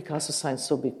looking Picasso signs,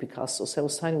 so big Picasso. So I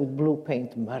was signing with blue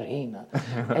paint, Marina.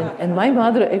 and my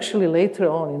mother, actually, later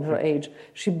on in her age,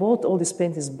 she bought all these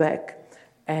paintings back.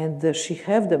 And she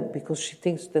had them because she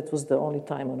thinks that was the only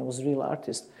time when I was a real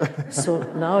artist. So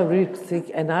now I really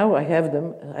think, and now I have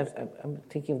them, I'm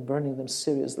thinking of burning them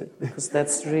seriously because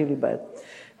that's really bad.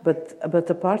 But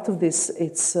a part of this,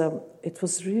 it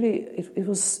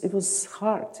was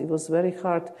hard. It was very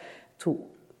hard to,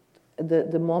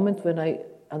 the moment when I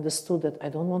understood that I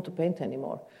don't want to paint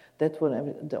anymore. That's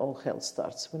when the all hell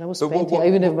starts. When I was painting, I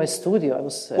even have my studio.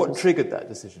 What triggered that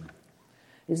decision?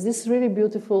 Is this really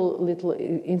beautiful little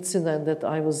incident that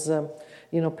I was,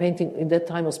 painting. In that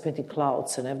time I was painting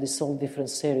clouds, and I have this all different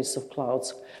series of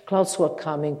clouds. Clouds who are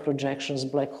coming, projections,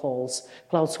 black holes,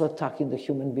 clouds who are attacking the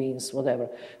human beings, whatever.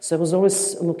 So I was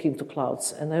always looking to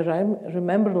clouds. And I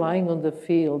remember lying on the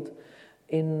field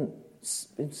in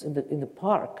the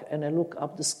park, and I look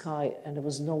up the sky, and there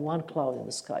was no one cloud in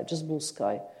the sky, just blue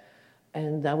sky.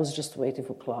 And I was just waiting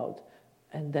for cloud.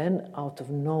 And then out of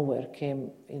nowhere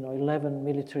came, 11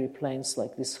 military planes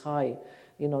like this high,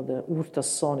 the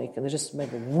ultrasonic, and they just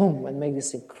made a boom and made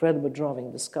this incredible drawing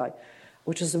in the sky,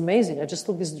 which is amazing. I just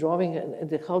took this drawing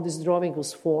and how this drawing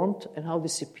was formed and how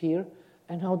disappeared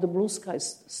and how the blue sky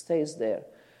stays there.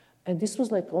 And this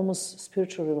was like almost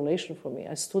spiritual revelation for me.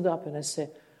 I stood up and I said,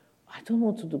 I don't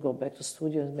want to go back to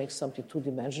studio and make something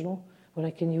two-dimensional. But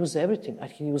I can use everything. I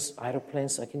can use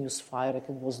aeroplanes, I can use fire, I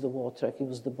can use the water, I can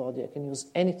use the body, I can use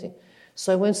anything.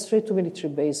 So I went straight to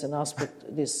military base and asked for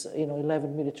this,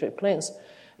 11 military planes,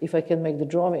 if I can make the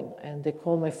drawing. And they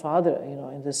call my father,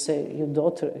 and they say, your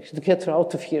daughter, you should get her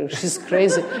out of here. She's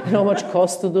crazy. You know how much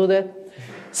cost to do that?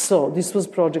 So this was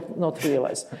project not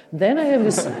realized. Then I have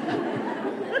this...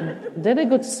 Then I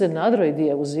got this another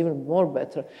idea, was even more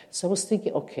better. So I was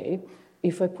thinking, okay,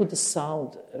 if I put the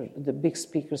sound, the big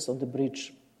speakers on the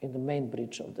bridge, in the main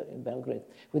bridge in Belgrade,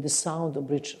 with the sound of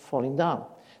bridge falling down.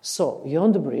 So you're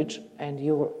on the bridge, and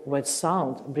with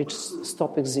sound, bridge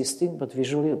stop existing, but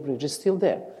visually the bridge is still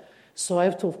there. So I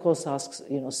have to, of course, ask,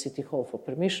 City Hall for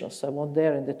permission. So I went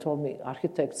there, and they told me,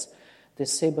 architects, they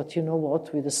say, but you know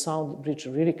what, with the sound, the bridge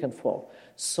really can fall.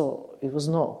 So it was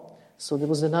no. So there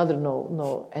was another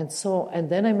no. And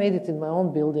then I made it in my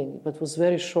own building, but it was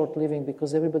very short-living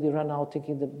because everybody ran out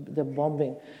thinking the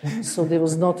bombing. So there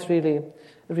was not really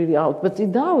out. But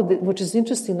now, which is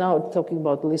interesting now, talking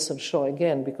about Listen Shaw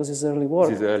again, because it's early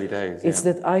work. It's early days. It's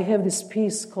that I have this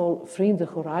piece called Freeing the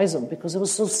Horizon, because I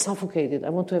was so suffocated. I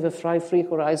want to have a free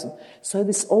horizon. So I had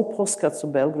these old postcards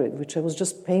of Belgrade, which I was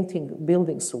just painting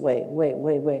buildings away.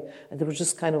 And they were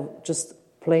just kind of just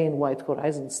plain white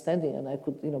horizon standing, and I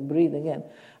could, breathe again.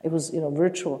 It was,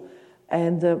 virtual.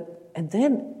 And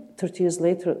then 30 years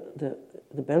later, the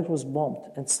Belgrade was bombed,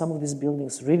 and some of these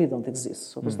buildings really don't exist.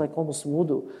 So it was like almost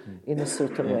voodoo in a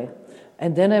certain way.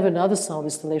 And then I have another sound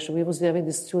installation. We was having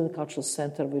this student cultural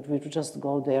center. We would just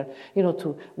go there,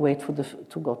 to wait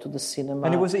to go to the cinema.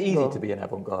 And it was easy to be an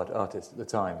avant-garde artist at the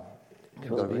time.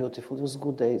 It was beautiful. It was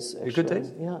good days. Actually. Good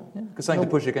days? Yeah. Because something to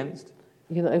push against?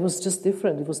 It was just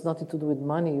different. It was nothing to do with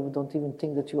money. You don't even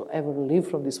think that you'll ever live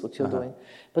from this, what you're doing.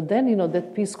 But then,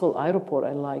 that piece called Aeroport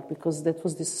I like, because that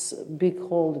was this big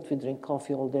hall that we drink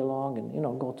coffee all day long and,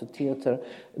 go to theater,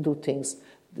 do things,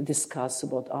 discuss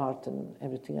about art and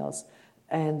everything else.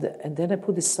 And then I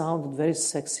put this sound, a very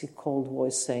sexy, cold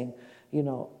voice saying,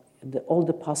 all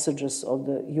the passengers of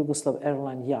the Yugoslav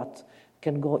airline yacht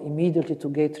can go immediately to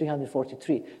gate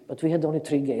 343. But we had only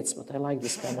 3 gates, but I like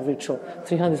this kind of ritual.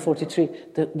 343,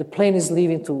 the plane is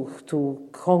leaving to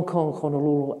Hong Kong,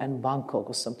 Honolulu, and Bangkok,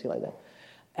 or something like that.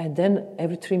 And then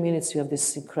every 3 minutes you have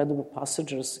these incredible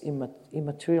passengers,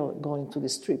 immaterial, going to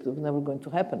this trip. It was never going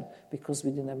to happen because we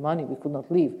didn't have money, we could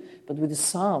not leave. But with the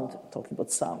sound, talking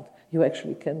about sound, you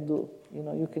actually can do,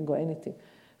 you can go anything.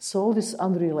 So all these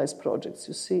unrealized projects,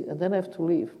 you see, and then I have to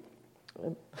leave.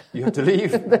 You have to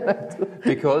leave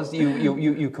because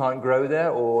you can't grow there,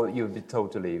 or you've been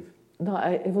told to leave? No,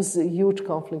 it was a huge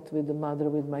conflict with the mother,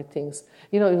 with my things.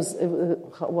 It was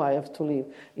why I have to leave.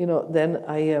 Then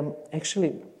I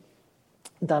actually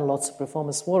done lots of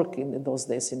performance work in those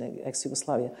days in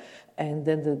ex-Yugoslavia. And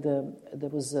then there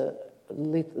was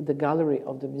the gallery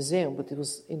of the museum, but it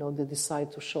was, they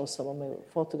decided to show some of my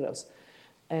photographs.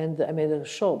 And I made a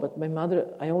show, but my mother,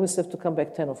 I always have to come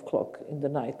back 10 o'clock in the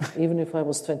night, even if I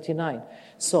was 29.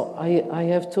 So I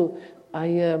have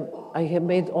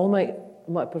made all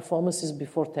my performances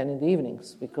before 10 in the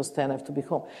evenings, because 10 I have to be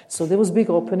home. So there was big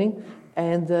opening,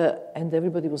 and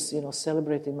everybody was,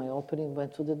 celebrating my opening,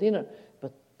 went to the dinner,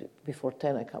 but before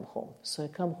 10 I come home. So I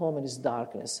come home and it's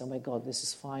dark, and I say, oh my God, this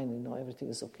is fine, everything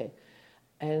is okay.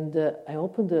 And I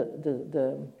opened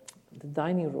the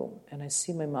dining room, and I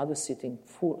see my mother sitting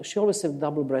full. She always had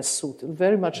double-breast suit,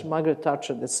 very much Margaret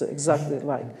Thatcher, that's exactly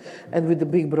like, and with the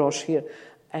big brooch here.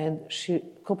 And she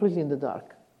completely in the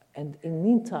dark. And in the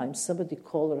meantime, somebody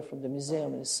called her from the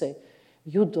museum and said,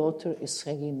 your daughter is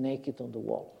hanging naked on the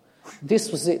wall. This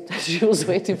was it. She was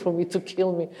waiting for me to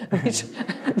kill me.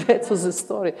 That was the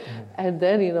story. And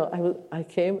then, I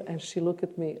came, and she looked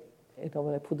at me,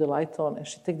 when I put the light on, and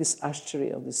she took this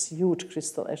ashtray, this huge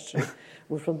crystal ashtray,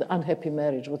 from the unhappy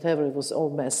marriage, whatever, it was all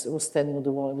mess. It was standing on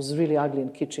the wall. It was really ugly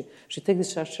and kitschy. She took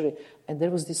this ashtray, and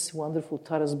there was this wonderful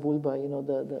Taras Bulba,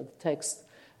 the text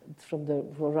from the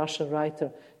Russian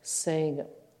writer saying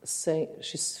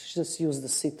she just used the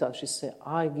citat. She said,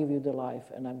 I give you the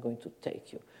life, and I'm going to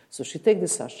take you. So she takes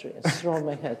this ashtray and throws on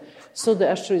my head. So the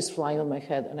ashtray is flying on my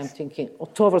head, and I'm thinking,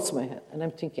 towards my head, and I'm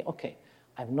thinking, okay,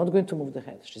 I'm not going to move the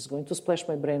head. She's going to splash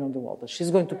my brain on the wall, but she's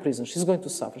going to prison. She's going to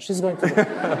suffer. She's going to...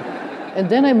 And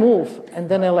then I move, and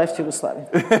then I left Yugoslavia.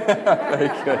 Very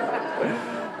good.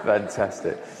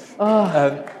 Fantastic.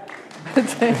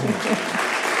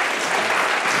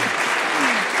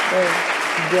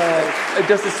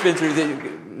 Just to spin through,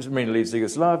 Marina leaves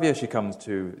Yugoslavia. She comes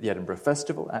to the Edinburgh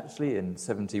Festival, actually, in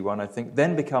 1971, I think,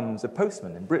 then becomes a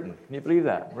postman in Britain. Can you believe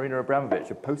that? Marina Abramovic,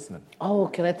 a postman. Oh,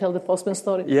 can I tell the postman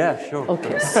story? Yeah, sure.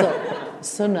 Okay,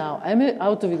 so now I'm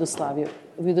out of Yugoslavia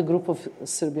with a group of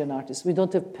Serbian artists. We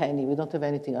don't have penny, we don't have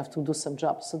anything. I have to do some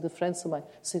jobs. So the friends of mine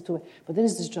say to me, but there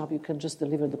is this job, you can just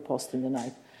deliver the post in the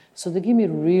night. So they give me a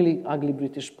really ugly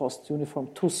British post uniform,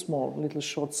 too small, little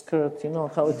short skirt,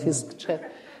 how it is.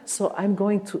 So I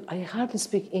hardly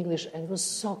speak English, and it was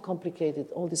so complicated,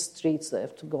 all these streets that I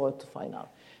have to go out to find out.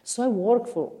 So I worked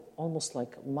for almost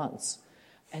like months,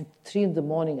 and 3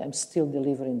 a.m, I'm still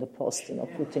delivering the post,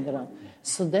 putting around.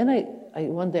 So then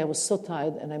one day I was so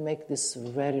tired, and I make this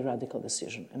very radical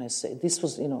decision, and I say, this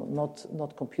was,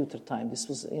 not computer time, this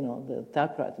was, the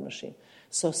typewriter machine.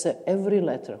 So I said, every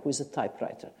letter who is a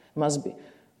typewriter must be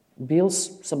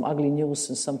bills, some ugly news,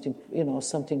 and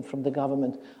something from the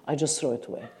government. I just throw it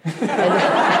away.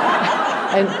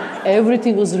 and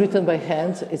everything was written by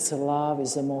hand. It's a love,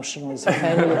 it's emotional, it's a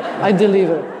family. I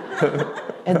deliver.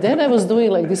 And then I was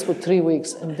doing like this for 3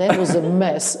 weeks, and that was a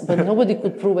mess. But nobody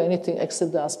could prove anything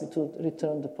except they asked me to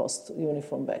return the post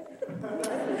uniform back.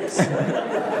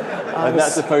 And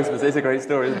that's a postman. It's a great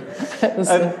story,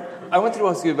 isn't it? I wanted to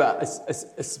ask you about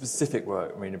a specific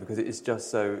work, Marina, because it is just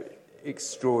so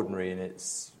extraordinary in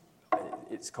its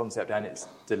concept and its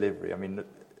delivery. I mean,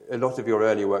 a lot of your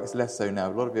earlier works, less so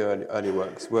now, a lot of your earlier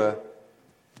works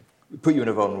put you in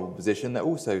a vulnerable position. They're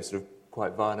also sort of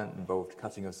quite violent, involved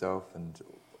cutting yourself and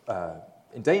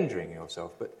endangering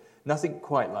yourself, but nothing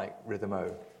quite like Rhythm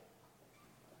O.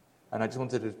 And I just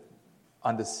wanted to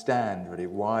understand, really,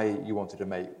 why you wanted to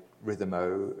make Rhythm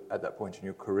O at that point in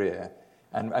your career,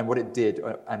 and what it did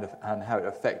and how it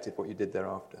affected what you did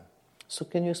thereafter. So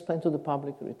can you explain to the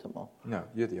public Rhythm O? No,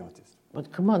 you're the artist.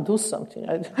 But come on, do something.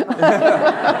 I've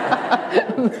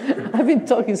been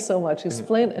talking so much.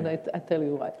 Explain, and I tell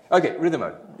you why. Okay, Rhythm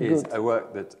O is a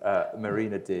work that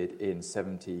Marina did in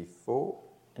 1974.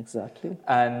 Exactly.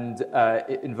 And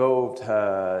it involved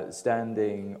her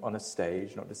standing on a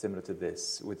stage, not dissimilar to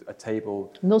this, with a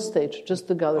table. No stage, just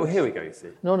the gallery. Oh, here we go, you see.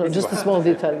 No, just a small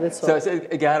detail, that's all. So it's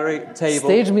a gallery, table.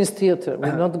 Stage means theatre,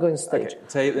 we're not going stage.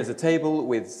 Okay. There's a table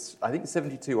with, I think,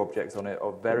 72 objects on it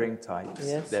of varying types.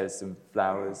 Yes. There's some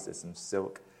flowers, there's some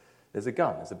silk, there's a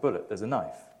gun, there's a bullet, there's a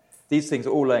knife. These things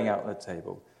are all laying out on the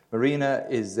table. Marina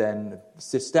is then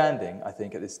standing, I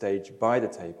think, at this stage by the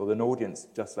table, an audience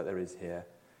just like there is here.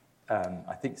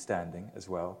 I think standing as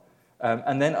well.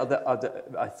 And then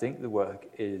I think the work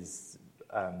is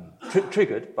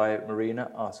triggered by Marina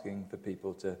asking for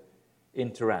people to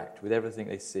interact with everything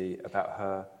they see about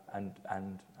her, and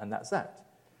that's that.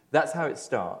 That's how it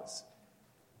starts.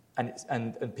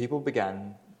 And people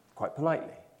began quite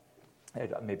politely,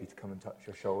 maybe to come and touch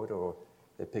your shoulder, or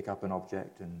they pick up an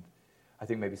object, and I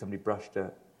think maybe somebody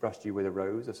brushed you with a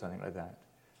rose or something like that.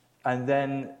 And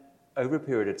then, over a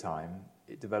period of time,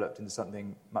 it developed into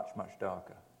something much, much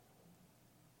darker.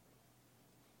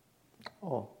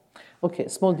 Oh, okay,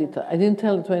 small detail. I didn't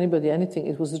tell to anybody anything.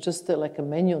 It was just like a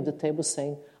menu on the table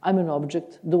saying, I'm an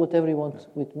object, do whatever you want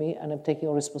with me, and I'm taking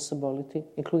all responsibility,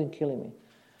 including killing me.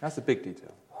 That's a big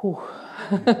detail.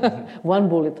 One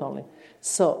bullet only.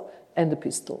 So, and the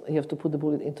pistol. You have to put the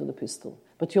bullet into the pistol.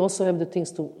 But you also have the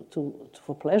things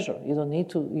for pleasure. You don't need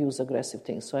to use aggressive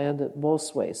things. So I had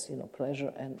both ways,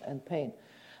 pleasure and pain.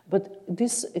 But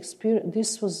this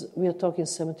experience, we are talking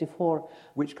 74.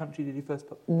 Which country did you first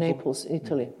put? Naples,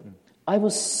 Italy. Mm-hmm. I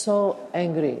was so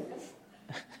angry.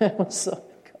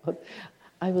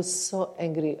 I was so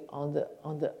angry on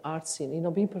the art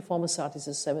scene. Being performance artist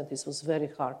in the 70s was a very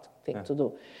hard thing to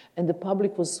do. And the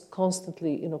public was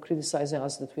constantly, criticizing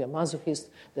us that we are masochists,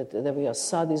 that we are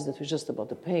sadists, that we're just about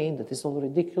the pain, that it's all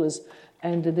ridiculous.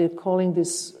 And they're calling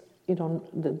this,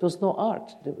 there was no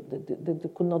art. There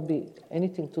could not be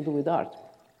anything to do with art.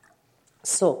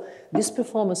 So this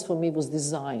performance for me was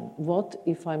designed. What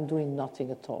if I'm doing nothing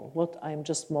at all? What I'm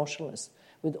just motionless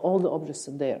with all the objects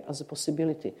there as a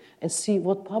possibility, and see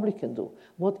what public can do.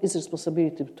 What is the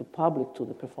responsibility to public, to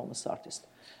the performance artist?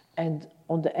 And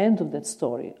on the end of that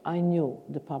story, I knew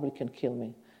the public can kill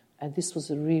me. And this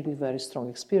was a really very strong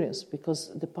experience,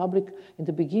 because the public, in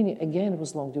the beginning, again,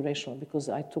 was long durational, because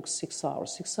I took 6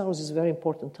 hours. 6 hours is a very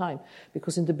important time,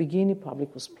 because in the beginning,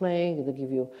 public was playing, they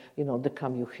give you, they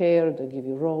comb your hair, they give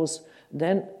you rose,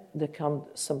 then they come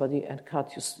somebody and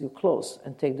cut your clothes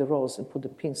and take the rose and put the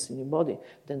pins in your body.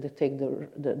 Then they take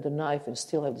the knife and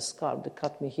still have the scar. They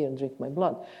cut me here and drink my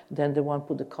blood. Then the one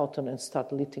put the cotton and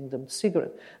start lighting the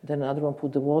cigarette. Then another one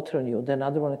put the water on you. Then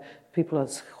another one, people are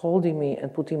holding me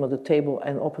and putting me on the table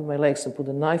and open my legs and put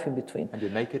a knife in between. And you're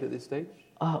naked at this stage?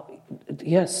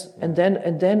 Yes. Yeah. And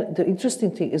then the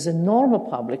interesting thing is a normal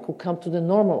public who come to the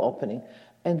normal opening.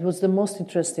 And it was the most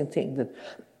interesting thing that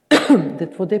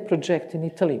that what they project in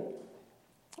Italy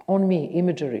on me,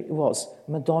 imagery, was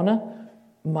Madonna,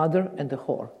 Mother, and the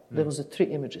whore. There was 3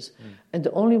 images. And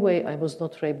the only way I was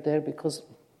not raped there, because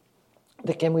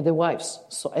they came with their wives.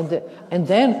 So and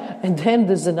then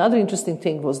there's another interesting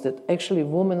thing, was that actually a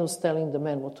woman was telling the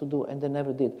men what to do, and they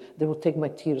never did. They would take my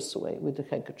tears away with the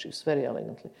handkerchiefs very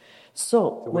elegantly.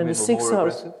 So when the 6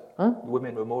 hours,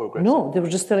 women were more aggressive. No, they were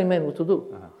just telling men what to do.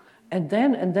 Uh-huh. And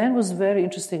then was very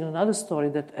interesting, another story,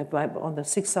 that on the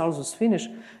 6 hours was finished,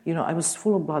 I was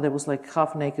full of blood, I was like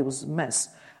half naked, it was a mess.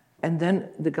 And then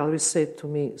the gallery said to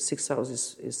me, 6 hours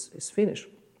is finished.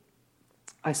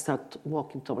 I start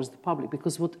walking towards the public,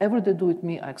 because whatever they do with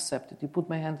me, I accept it. You put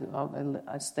my hand out,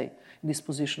 I stay in this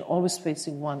position, always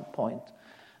facing one point.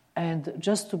 And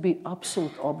just to be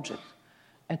absolute object,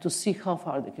 and to see how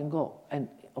far they can go. And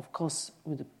of course,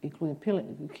 including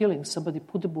killing, somebody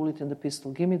put the bullet in the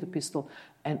pistol, give me the pistol,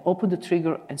 and open the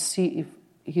trigger and see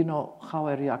if, how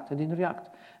I react. I didn't react.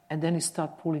 And then he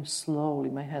started pulling slowly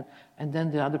my hand. And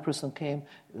then the other person came,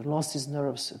 lost his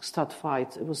nerves, start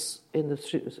fight. It was in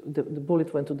the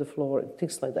bullet went to the floor, and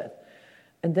things like that.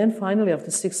 And then finally,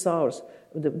 after 6 hours,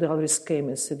 the others came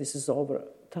and said, this is over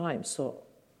time, so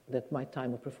that my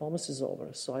time of performance is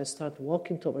over. So I started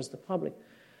walking towards the public.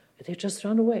 They just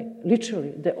ran away.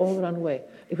 Literally, they all ran away.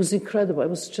 It was incredible. I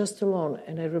was just alone,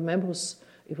 and I remember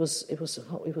it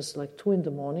was like 2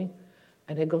 a.m,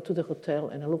 and I go to the hotel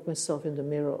and I look myself in the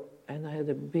mirror, and I had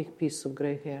a big piece of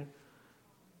gray hair.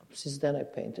 Since then, I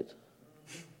painted.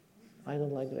 I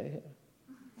don't like gray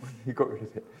hair. You got rid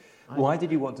of it. Why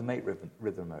did you want to make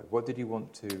Rhythm Mode? What did you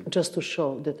want to? Just to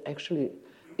show that actually,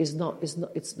 it's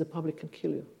the public can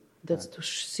kill you. That's to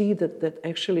see that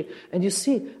actually, and you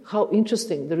see how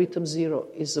interesting the Rhythm Zero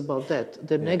is about that,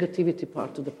 the negativity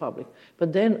part to the public.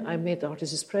 But then I made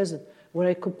Artist is Present, where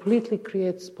I completely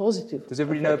create positive. Does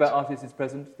everybody know about Artist is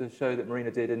Present, the show that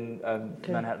Marina did in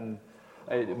Manhattan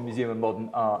Museum of Modern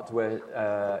Art,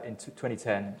 where in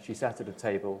 2010 she sat at a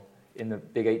table in the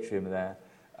big atrium there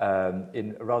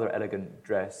in a rather elegant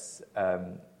dress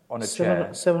on a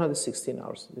chair. 716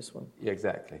 hours, this one. Yeah,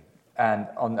 exactly. And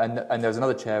there was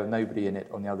another chair with nobody in it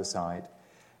on the other side.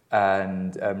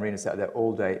 And Marina sat there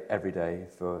all day, every day,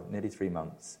 for nearly 3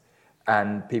 months.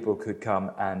 And people could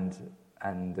come and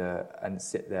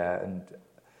sit there, and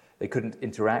they couldn't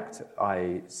interact,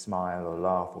 i.e. smile or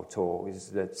laugh or talk.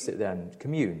 They'd sit there and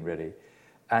commune, really.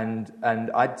 And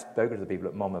I'd spoken to the people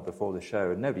at MoMA before the show,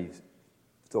 and nobody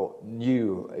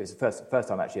knew, it was the first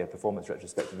time actually a performance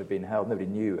retrospective had been held. Nobody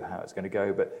knew how it was going to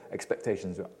go, but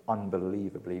expectations were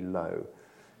unbelievably low.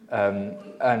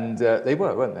 And they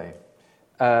were, weren't they?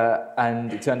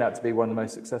 And it turned out to be one of the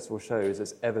most successful shows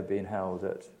that's ever been held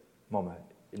at MoMA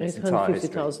in its entire history.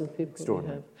 850,000 people.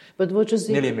 Extraordinary. But what is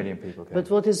nearly 1 million people came. But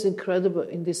what is incredible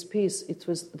in this piece, it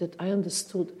was that I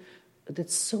understood that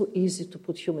it's so easy to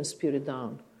put human spirit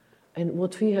down. And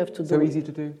what we have to do... So easy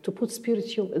to do? To put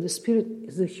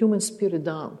the human spirit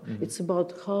down. Mm-hmm. It's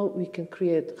about how we can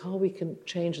create, how we can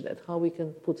change that, how we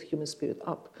can put human spirit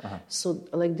up. Uh-huh. So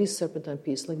like this Serpentine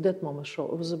piece, like that Mama show,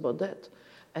 it was about that.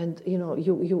 And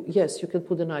yes, you can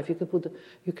put the knife, you can put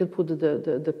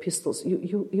the pistols.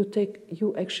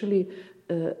 You actually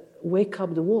wake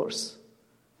up the wars.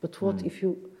 But what if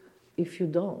you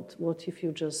don't? What if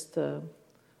you just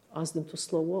ask them to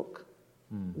slow walk?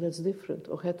 That's different,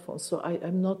 or headphones. So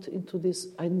I'm not into this.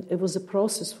 It was a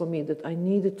process for me that I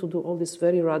needed to do all these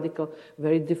very radical,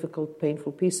 very difficult,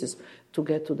 painful pieces to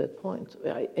get to that point.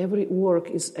 Every work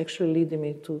is actually leading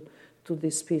me to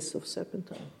this piece of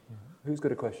Serpentine. Who's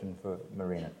got a question for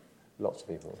Marina? Lots of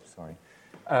people, sorry.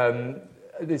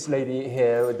 This lady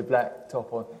here with the black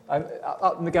top on.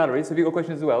 Up in the gallery, so have you got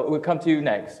questions as well? We'll come to you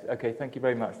next. Okay, thank you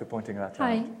very much for pointing that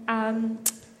out. Hi.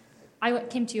 I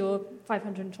came to your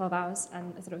 512 hours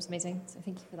and I thought it was amazing, so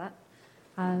thank you for that.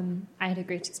 I had a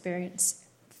great experience.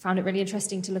 Found it really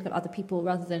interesting to look at other people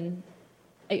rather than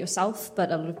at yourself,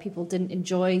 but a lot of people didn't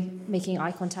enjoy making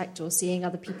eye contact or seeing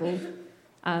other people,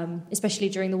 especially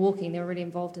during the walking. They were really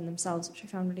involved in themselves, which I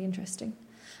found really interesting.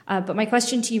 But my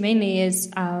question to you mainly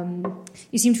is,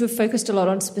 you seem to have focused a lot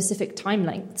on specific time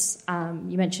lengths.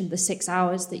 You mentioned the 6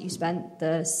 hours that you spent,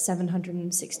 the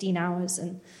 716 hours,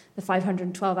 and the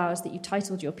 512 hours that you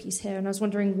titled your piece here. And I was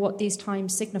wondering what these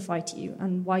times signify to you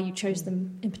and why you chose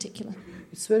them in particular.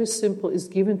 It's very simple. It's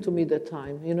given to me that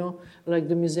time, like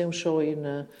the museum show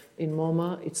in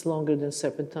MoMA, it's longer than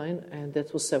Serpentine, and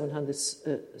that was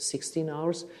 716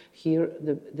 hours. Here,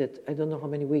 that I don't know how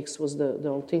many weeks was the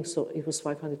whole thing, so it was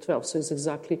 512. So it's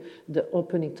exactly the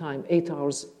opening time, 8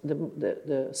 hours.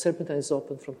 The Serpentine is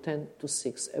open from 10 to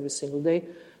 6 every single day.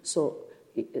 So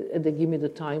they give me the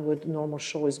time where the normal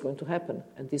show is going to happen,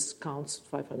 and this counts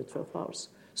 512 hours.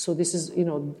 So this is,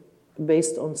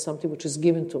 based on something which is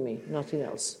given to me, nothing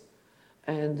else.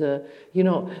 And,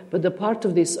 but the part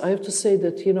of this, I have to say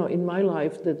that, in my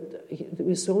life, that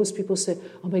there's always people say,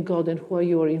 oh my God, and who are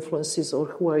your influences, or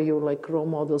who are your, role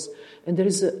models? And there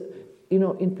is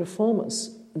in performance,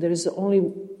 there is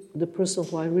only the person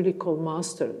who I really call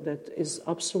master, that is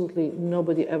absolutely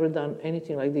nobody ever done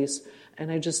anything like this.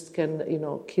 And I just can,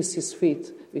 kiss his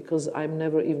feet, because I'm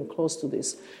never even close to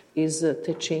this, is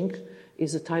Te Ching,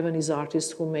 is a Taiwanese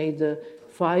artist who made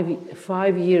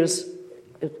 5 years,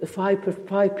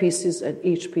 five pieces, and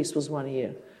each piece was 1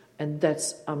 year. And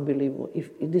that's unbelievable.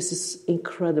 This is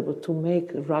incredible, to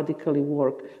make radically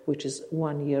work, which is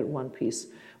 1 year, one piece,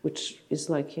 which is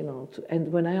like,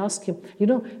 and when I ask him,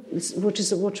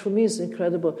 what for me is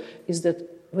incredible, is that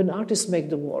when artists make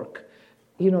the work,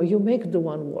 you make the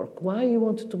one work. Why you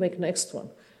wanted to make next one?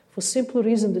 For simple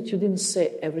reason that you didn't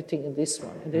say everything in this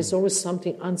one. And there's always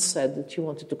something unsaid that you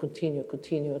wanted to continue,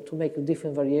 to make a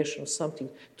different variation of something,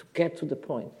 to get to the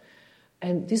point.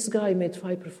 And this guy made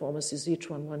 5 performances, each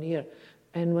one 1 year.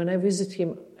 And when I visit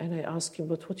him and I ask him,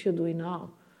 but what are you doing now?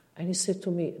 And he said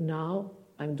to me, now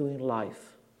I'm doing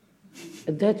life.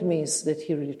 And that means that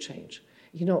he really changed.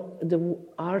 The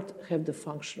art have the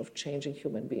function of changing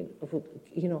human being.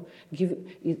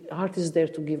 Art is there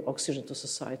to give oxygen to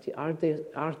society. Art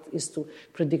is to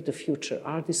predict the future.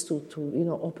 Art is to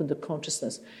open the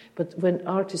consciousness. But when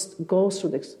artist goes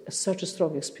through such a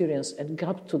strong experience and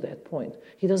got to that point,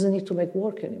 he doesn't need to make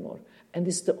work anymore. And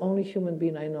this is the only human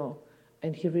being I know,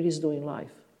 and he really is doing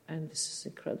life. And this is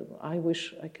incredible. I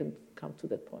wish I could come to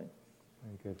that point.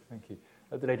 Very good, thank you.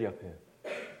 The lady up here.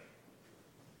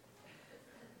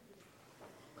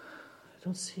 I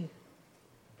don't see.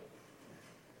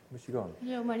 Where's she gone?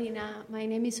 Hello, Marina. My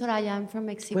name is Soraya. I'm from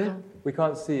Mexico. Where? We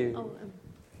can't see you. Oh,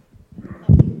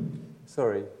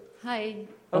 sorry. Hi.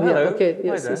 Oh, hello. Okay.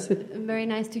 Yes, yes. Very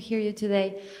nice to hear you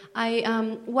today. I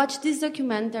watched this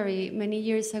documentary many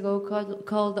years ago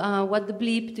called What the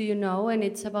Bleep Do You Know? And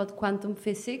it's about quantum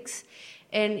physics.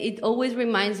 And it always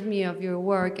reminds me of your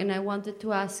work. And I wanted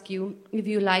to ask you if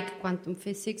you like quantum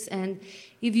physics and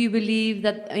if you believe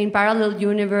that in parallel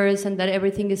universe and that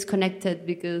everything is connected,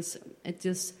 because it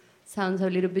just sounds a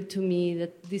little bit to me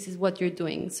that this is what you're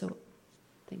doing. So,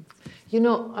 thanks.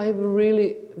 I have a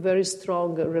really very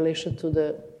strong relation to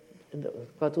the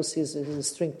quantum physics, the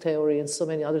string theory, and so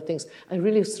many other things. A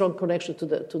really strong connection to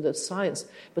the science.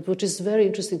 But what is very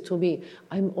interesting to me,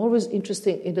 I'm always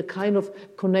interested in the kind of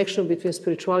connection between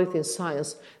spirituality and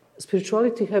science.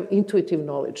 Spirituality have intuitive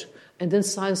knowledge, and then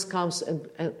science comes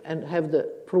and have the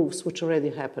proofs which already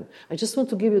happen. I just want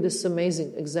to give you this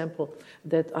amazing example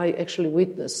that I actually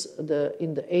witnessed in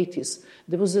the 80s.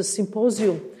 There was a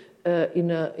symposium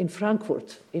in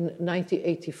Frankfurt in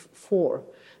 1984,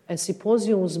 and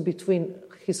symposium was between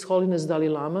His Holiness Dalai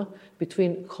Lama,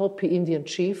 between Hopi Indian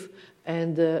chief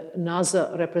and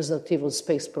NASA representative of the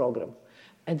space program.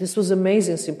 And this was an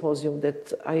amazing symposium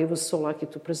that I was so lucky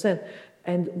to present.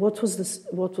 And what was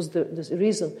the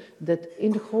reason? That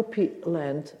in Hopi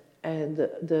land and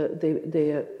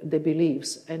the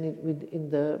beliefs, and in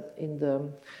the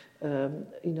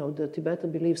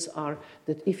Tibetan beliefs are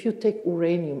that if you take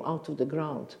uranium out of the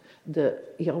ground,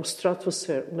 our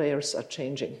stratosphere layers are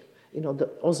changing. The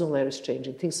ozone layer is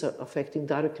changing. Things are affecting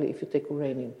directly if you take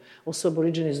uranium. Also,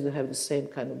 Aborigines, they have the same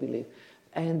kind of belief.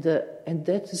 And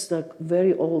that is like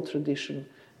very old tradition.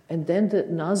 And then the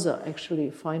NASA actually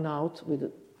find out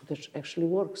that actually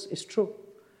works. It's true.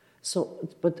 So,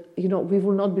 but we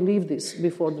will not believe this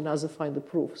before the NASA find the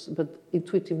proofs. But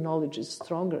intuitive knowledge is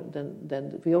stronger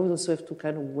than we also have to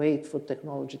kind of wait for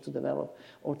technology to develop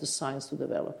or the science to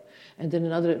develop. And then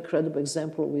another incredible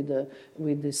example with the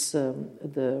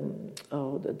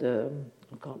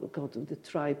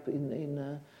tribe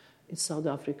in South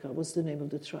Africa. What's the name of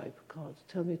the tribe? God,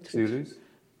 tell me. Zulus?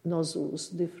 No, Zulus,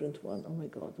 different one. Oh my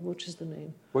God, what is the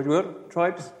name? What were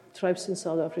tribes? Tribes in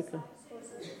South Africa.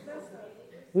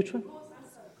 Which one?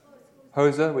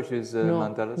 Xhosa, which is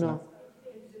Mandela's.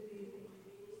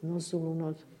 No, Zulu,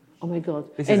 not. Oh my God.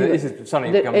 This is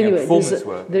suddenly becoming a performance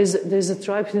work. There's a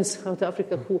tribe in South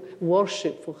Africa who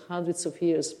worship for hundreds of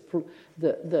years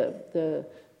the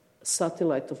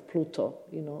satellite of Pluto,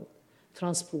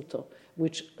 Trans-Pluto,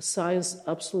 which science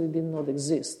absolutely did not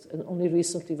exist. And only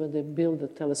recently when they built the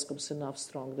telescopes enough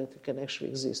strong that it can actually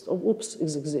exist. It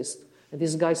exists. And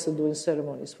these guys are doing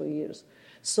ceremonies for years.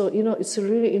 So, it's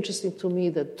really interesting to me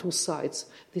that two sides,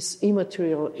 this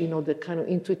immaterial, the kind of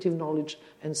intuitive knowledge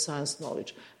and science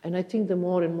knowledge. And I think the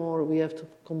more and more we have to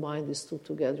combine these two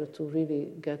together to really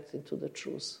get into the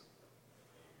truth.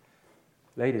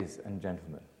 Ladies and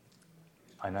gentlemen,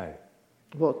 I know.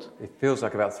 What? It feels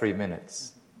like about 3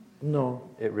 minutes. No.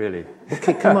 It really...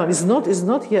 Okay, come on, it's not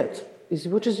yet.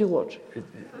 What is your watch?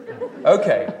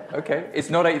 Okay. It's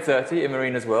not 8:30 in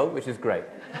Marina's world, which is great.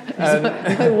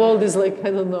 My world is like,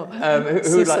 I don't know.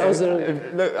 Who'd like?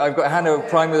 Look, I've got Hannah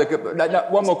Prime with a good. No,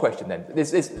 one more question then.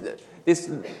 This.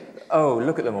 Oh,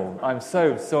 look at them all. I'm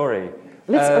so sorry.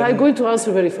 I'm going to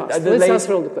answer very fast. Let's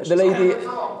answer all the questions. The lady.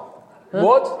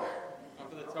 What?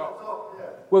 Up at the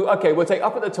top. Well, okay. We'll take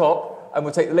up at the top, and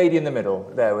we'll take the lady in the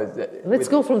middle. There. Let's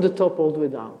go from the top all the way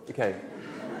down. Okay.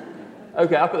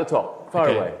 Okay, up at the top. Far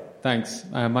away. Thanks.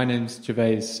 My name's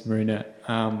Gervais Marina.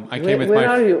 Where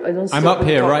are you? I don't see. I'm up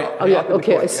here, right? Oh, yeah,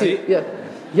 okay, I see.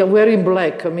 Yeah, wearing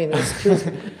black. I mean, excuse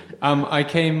me. I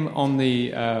came on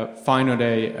the final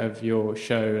day of your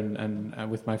show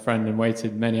and with my friend and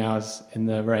waited many hours in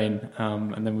the rain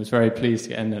and then was very pleased to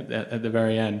get in at the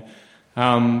very end.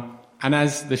 And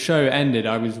as the show ended,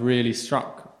 I was really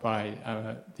struck by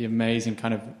the amazing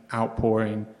kind of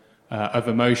outpouring of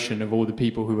emotion of all the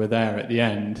people who were there at the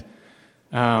end.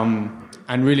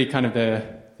 And really kind of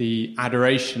the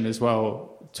adoration as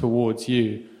well towards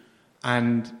you.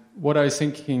 And what I was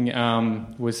thinking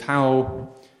was how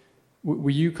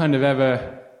were you kind of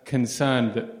ever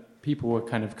concerned that people were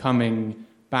kind of coming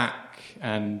back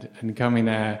and coming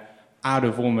there out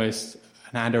of almost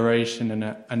an adoration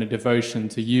and a devotion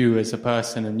to you as a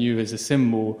person and you as a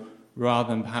symbol rather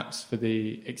than perhaps for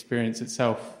the experience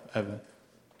itself ever?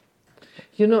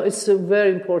 It's a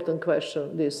very important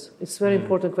question, this. It's a very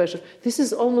important question. This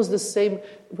is almost the same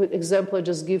example I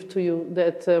just give to you,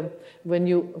 that when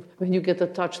you get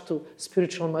attached to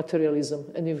spiritual materialism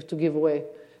and you have to give away,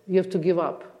 you have to give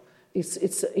up.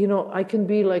 It's I can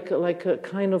be like a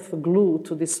kind of a glue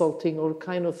to this whole thing, or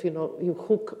kind of, you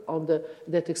hook on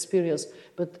that experience.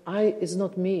 But it's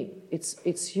not me,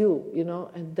 it's you,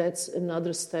 and that's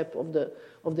another step of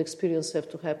the experience have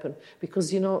to happen.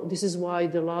 Because, this is why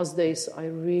the last days I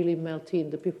really melt in.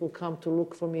 The people come to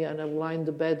look for me and I will lie in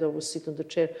the bed, I will sit on the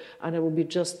chair, and I will be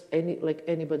just like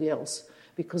anybody else.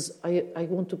 Because I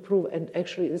want to prove, and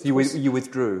actually... So you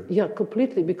withdrew? Yeah,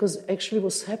 completely, because actually it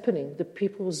was happening. The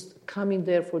people was coming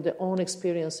there for their own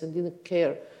experience and didn't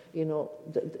care,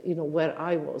 where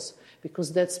I was,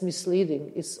 because that's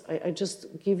misleading. I just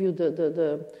give you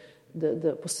the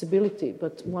possibility,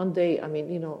 but one day,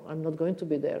 I'm not going to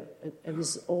be there, and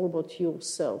it's all about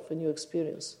yourself and your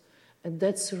experience. And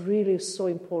that's really so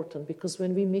important, because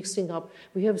when we're mixing up,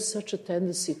 we have such a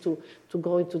tendency to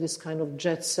go into this kind of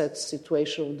jet set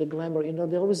situation, the glamour.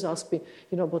 They always ask me,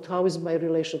 but how is my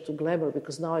relation to glamour?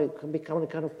 Because now I can become a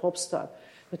kind of pop star.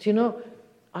 But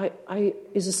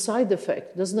it's a side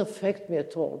effect. It doesn't affect me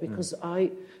at all, because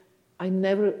I I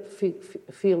never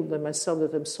feel that myself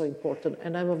that I'm so important,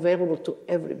 and I'm available to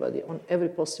everybody on every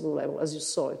possible level, as you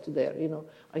saw it there.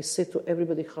 I say to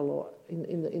everybody hello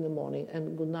in the morning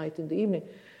and good night in the evening,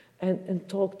 and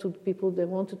talk to people that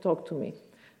want to talk to me.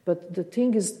 But the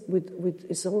thing is,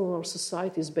 is all our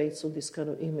society is based on this kind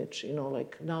of image.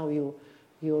 Like now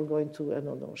you're going to, I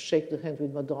don't know, shake the hand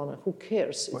with Madonna. Who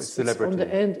cares? It's on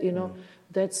the end,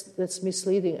 that's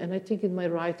misleading. And I think in my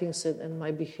writings and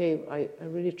my behavior, I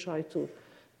really try to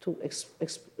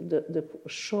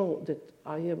show that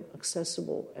I am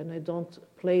accessible and I don't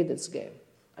play this game.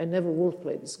 I never will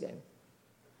play this game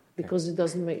because it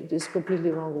doesn't make this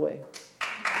completely wrong way.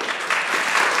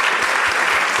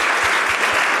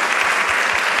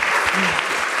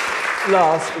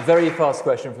 Last, very fast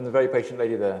question from the very patient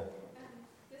lady there.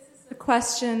 A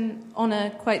question on a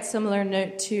quite similar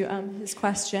note to his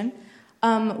question,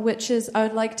 which is I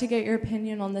would like to get your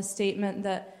opinion on the statement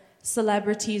that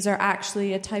celebrities are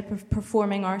actually a type of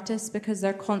performing artist because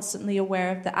they're constantly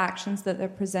aware of the actions that they're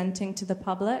presenting to the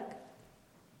public.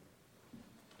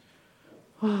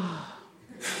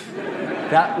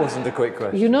 That wasn't a quick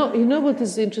question. You know what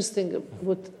is interesting?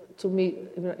 To me,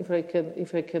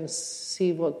 if I can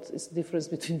see what is the difference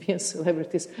between me and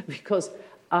celebrities, because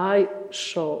I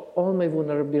show all my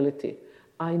vulnerability.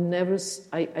 I'm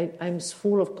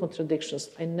full of contradictions.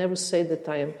 I never say that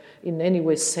I am in any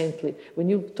way saintly. When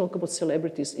you talk about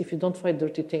celebrities, if you don't find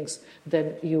dirty things,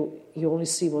 then you only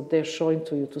see what they're showing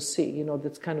to you to see,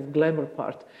 that kind of glamour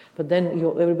part. But then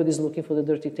everybody's looking for the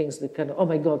dirty things, the kind of, oh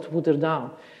my God, put her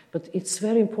down. But it's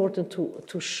very important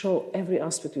to show every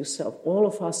aspect of yourself. All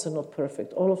of us are not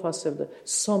perfect. All of us have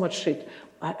so much shit.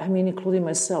 I mean, including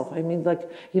myself. I mean,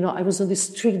 I was on this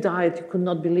strict diet you could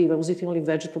not believe. I was eating only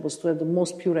vegetables to have the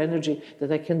most pure energy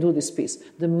that I can do this piece.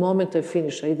 The moment I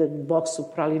finished, I ate a box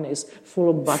of pralines full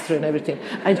of butter and everything.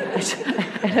 And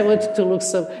I wanted to look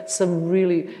some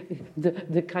really,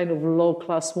 the kind of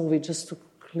low-class movie just to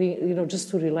clean, just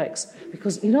to relax.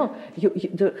 Because,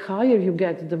 the higher you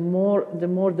get, the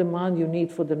more demand you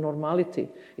need for the normality.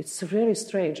 It's very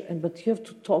strange. But you have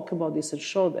to talk about this and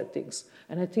show that things.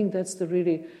 And I think that's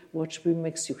really what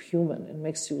makes you human and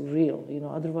makes you real.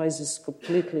 Otherwise it's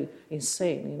completely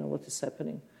insane, what is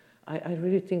happening. I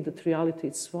really think that reality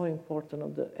is so important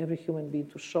of every human being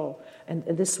to show. And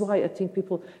that's why I think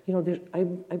people,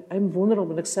 I'm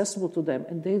vulnerable and accessible to them.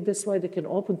 And that's why they can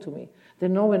open to me. They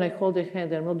know when I hold their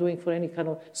hand, I'm not doing it for any kind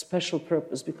of special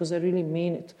purpose because I really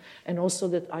mean it. And also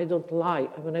that I don't lie.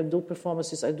 When I do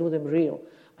performances, I do them real.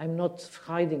 I'm not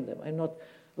hiding them. I'm not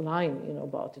lying,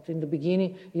 about it. In the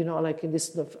beginning, like in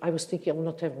this, I was thinking I will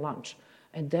not have lunch.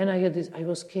 And then I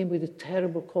came with a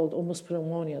terrible cold, almost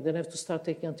pneumonia. Then I have to start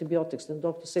taking antibiotics. Then the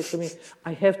doctor said to me,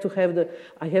 I have to have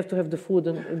the food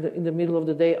in the middle of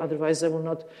the day, otherwise I will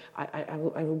not, I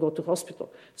will go to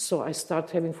hospital. So I start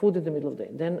having food in the middle of the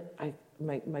day. Then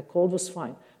my cold was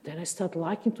fine. Then I start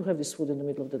liking to have this food in the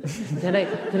middle of the day. Then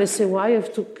I say, why I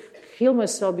have to heal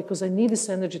myself because I need this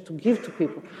energy to give to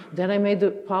people. Then I made a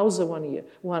pause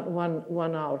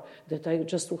 1 hour that I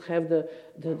just will have the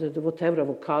whatever,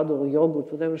 avocado or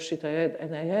yogurt, whatever shit I had,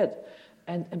 and I had.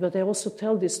 But I also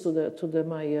tell this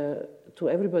to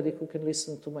everybody who can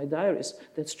listen to my diaries.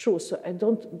 That's true. So I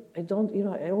don't,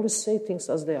 I always say things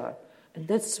as they are. And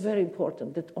that's very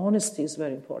important. That honesty is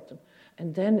very important.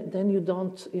 And then you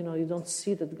don't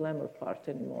see that glamour part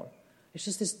anymore. It's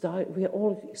just this, we are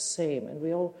all the same, and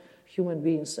we all human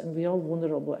beings, and we all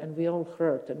vulnerable, and we all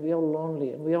hurt, and we all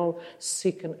lonely, and we all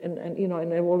sick, and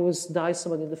I always die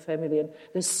somebody in the family, and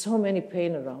there's so many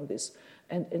pain around this,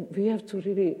 and we have to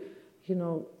really,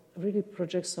 really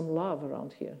project some love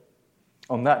around here.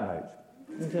 On that note.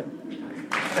 Okay.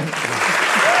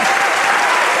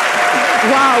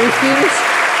 Wow, we finished?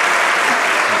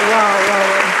 Wow.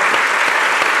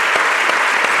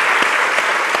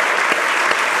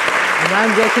 And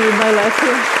I'm getting in my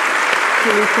letter.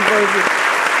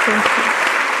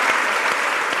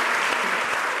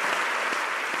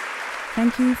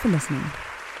 Thank you for listening.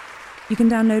 You can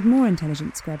download more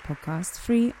Intelligence Squared podcasts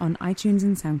free on iTunes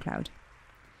and SoundCloud.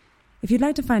 If you'd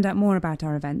like to find out more about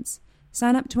our events,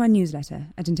 sign up to our newsletter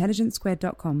at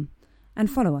intelligencesquared.com and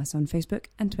follow us on Facebook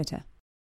and Twitter.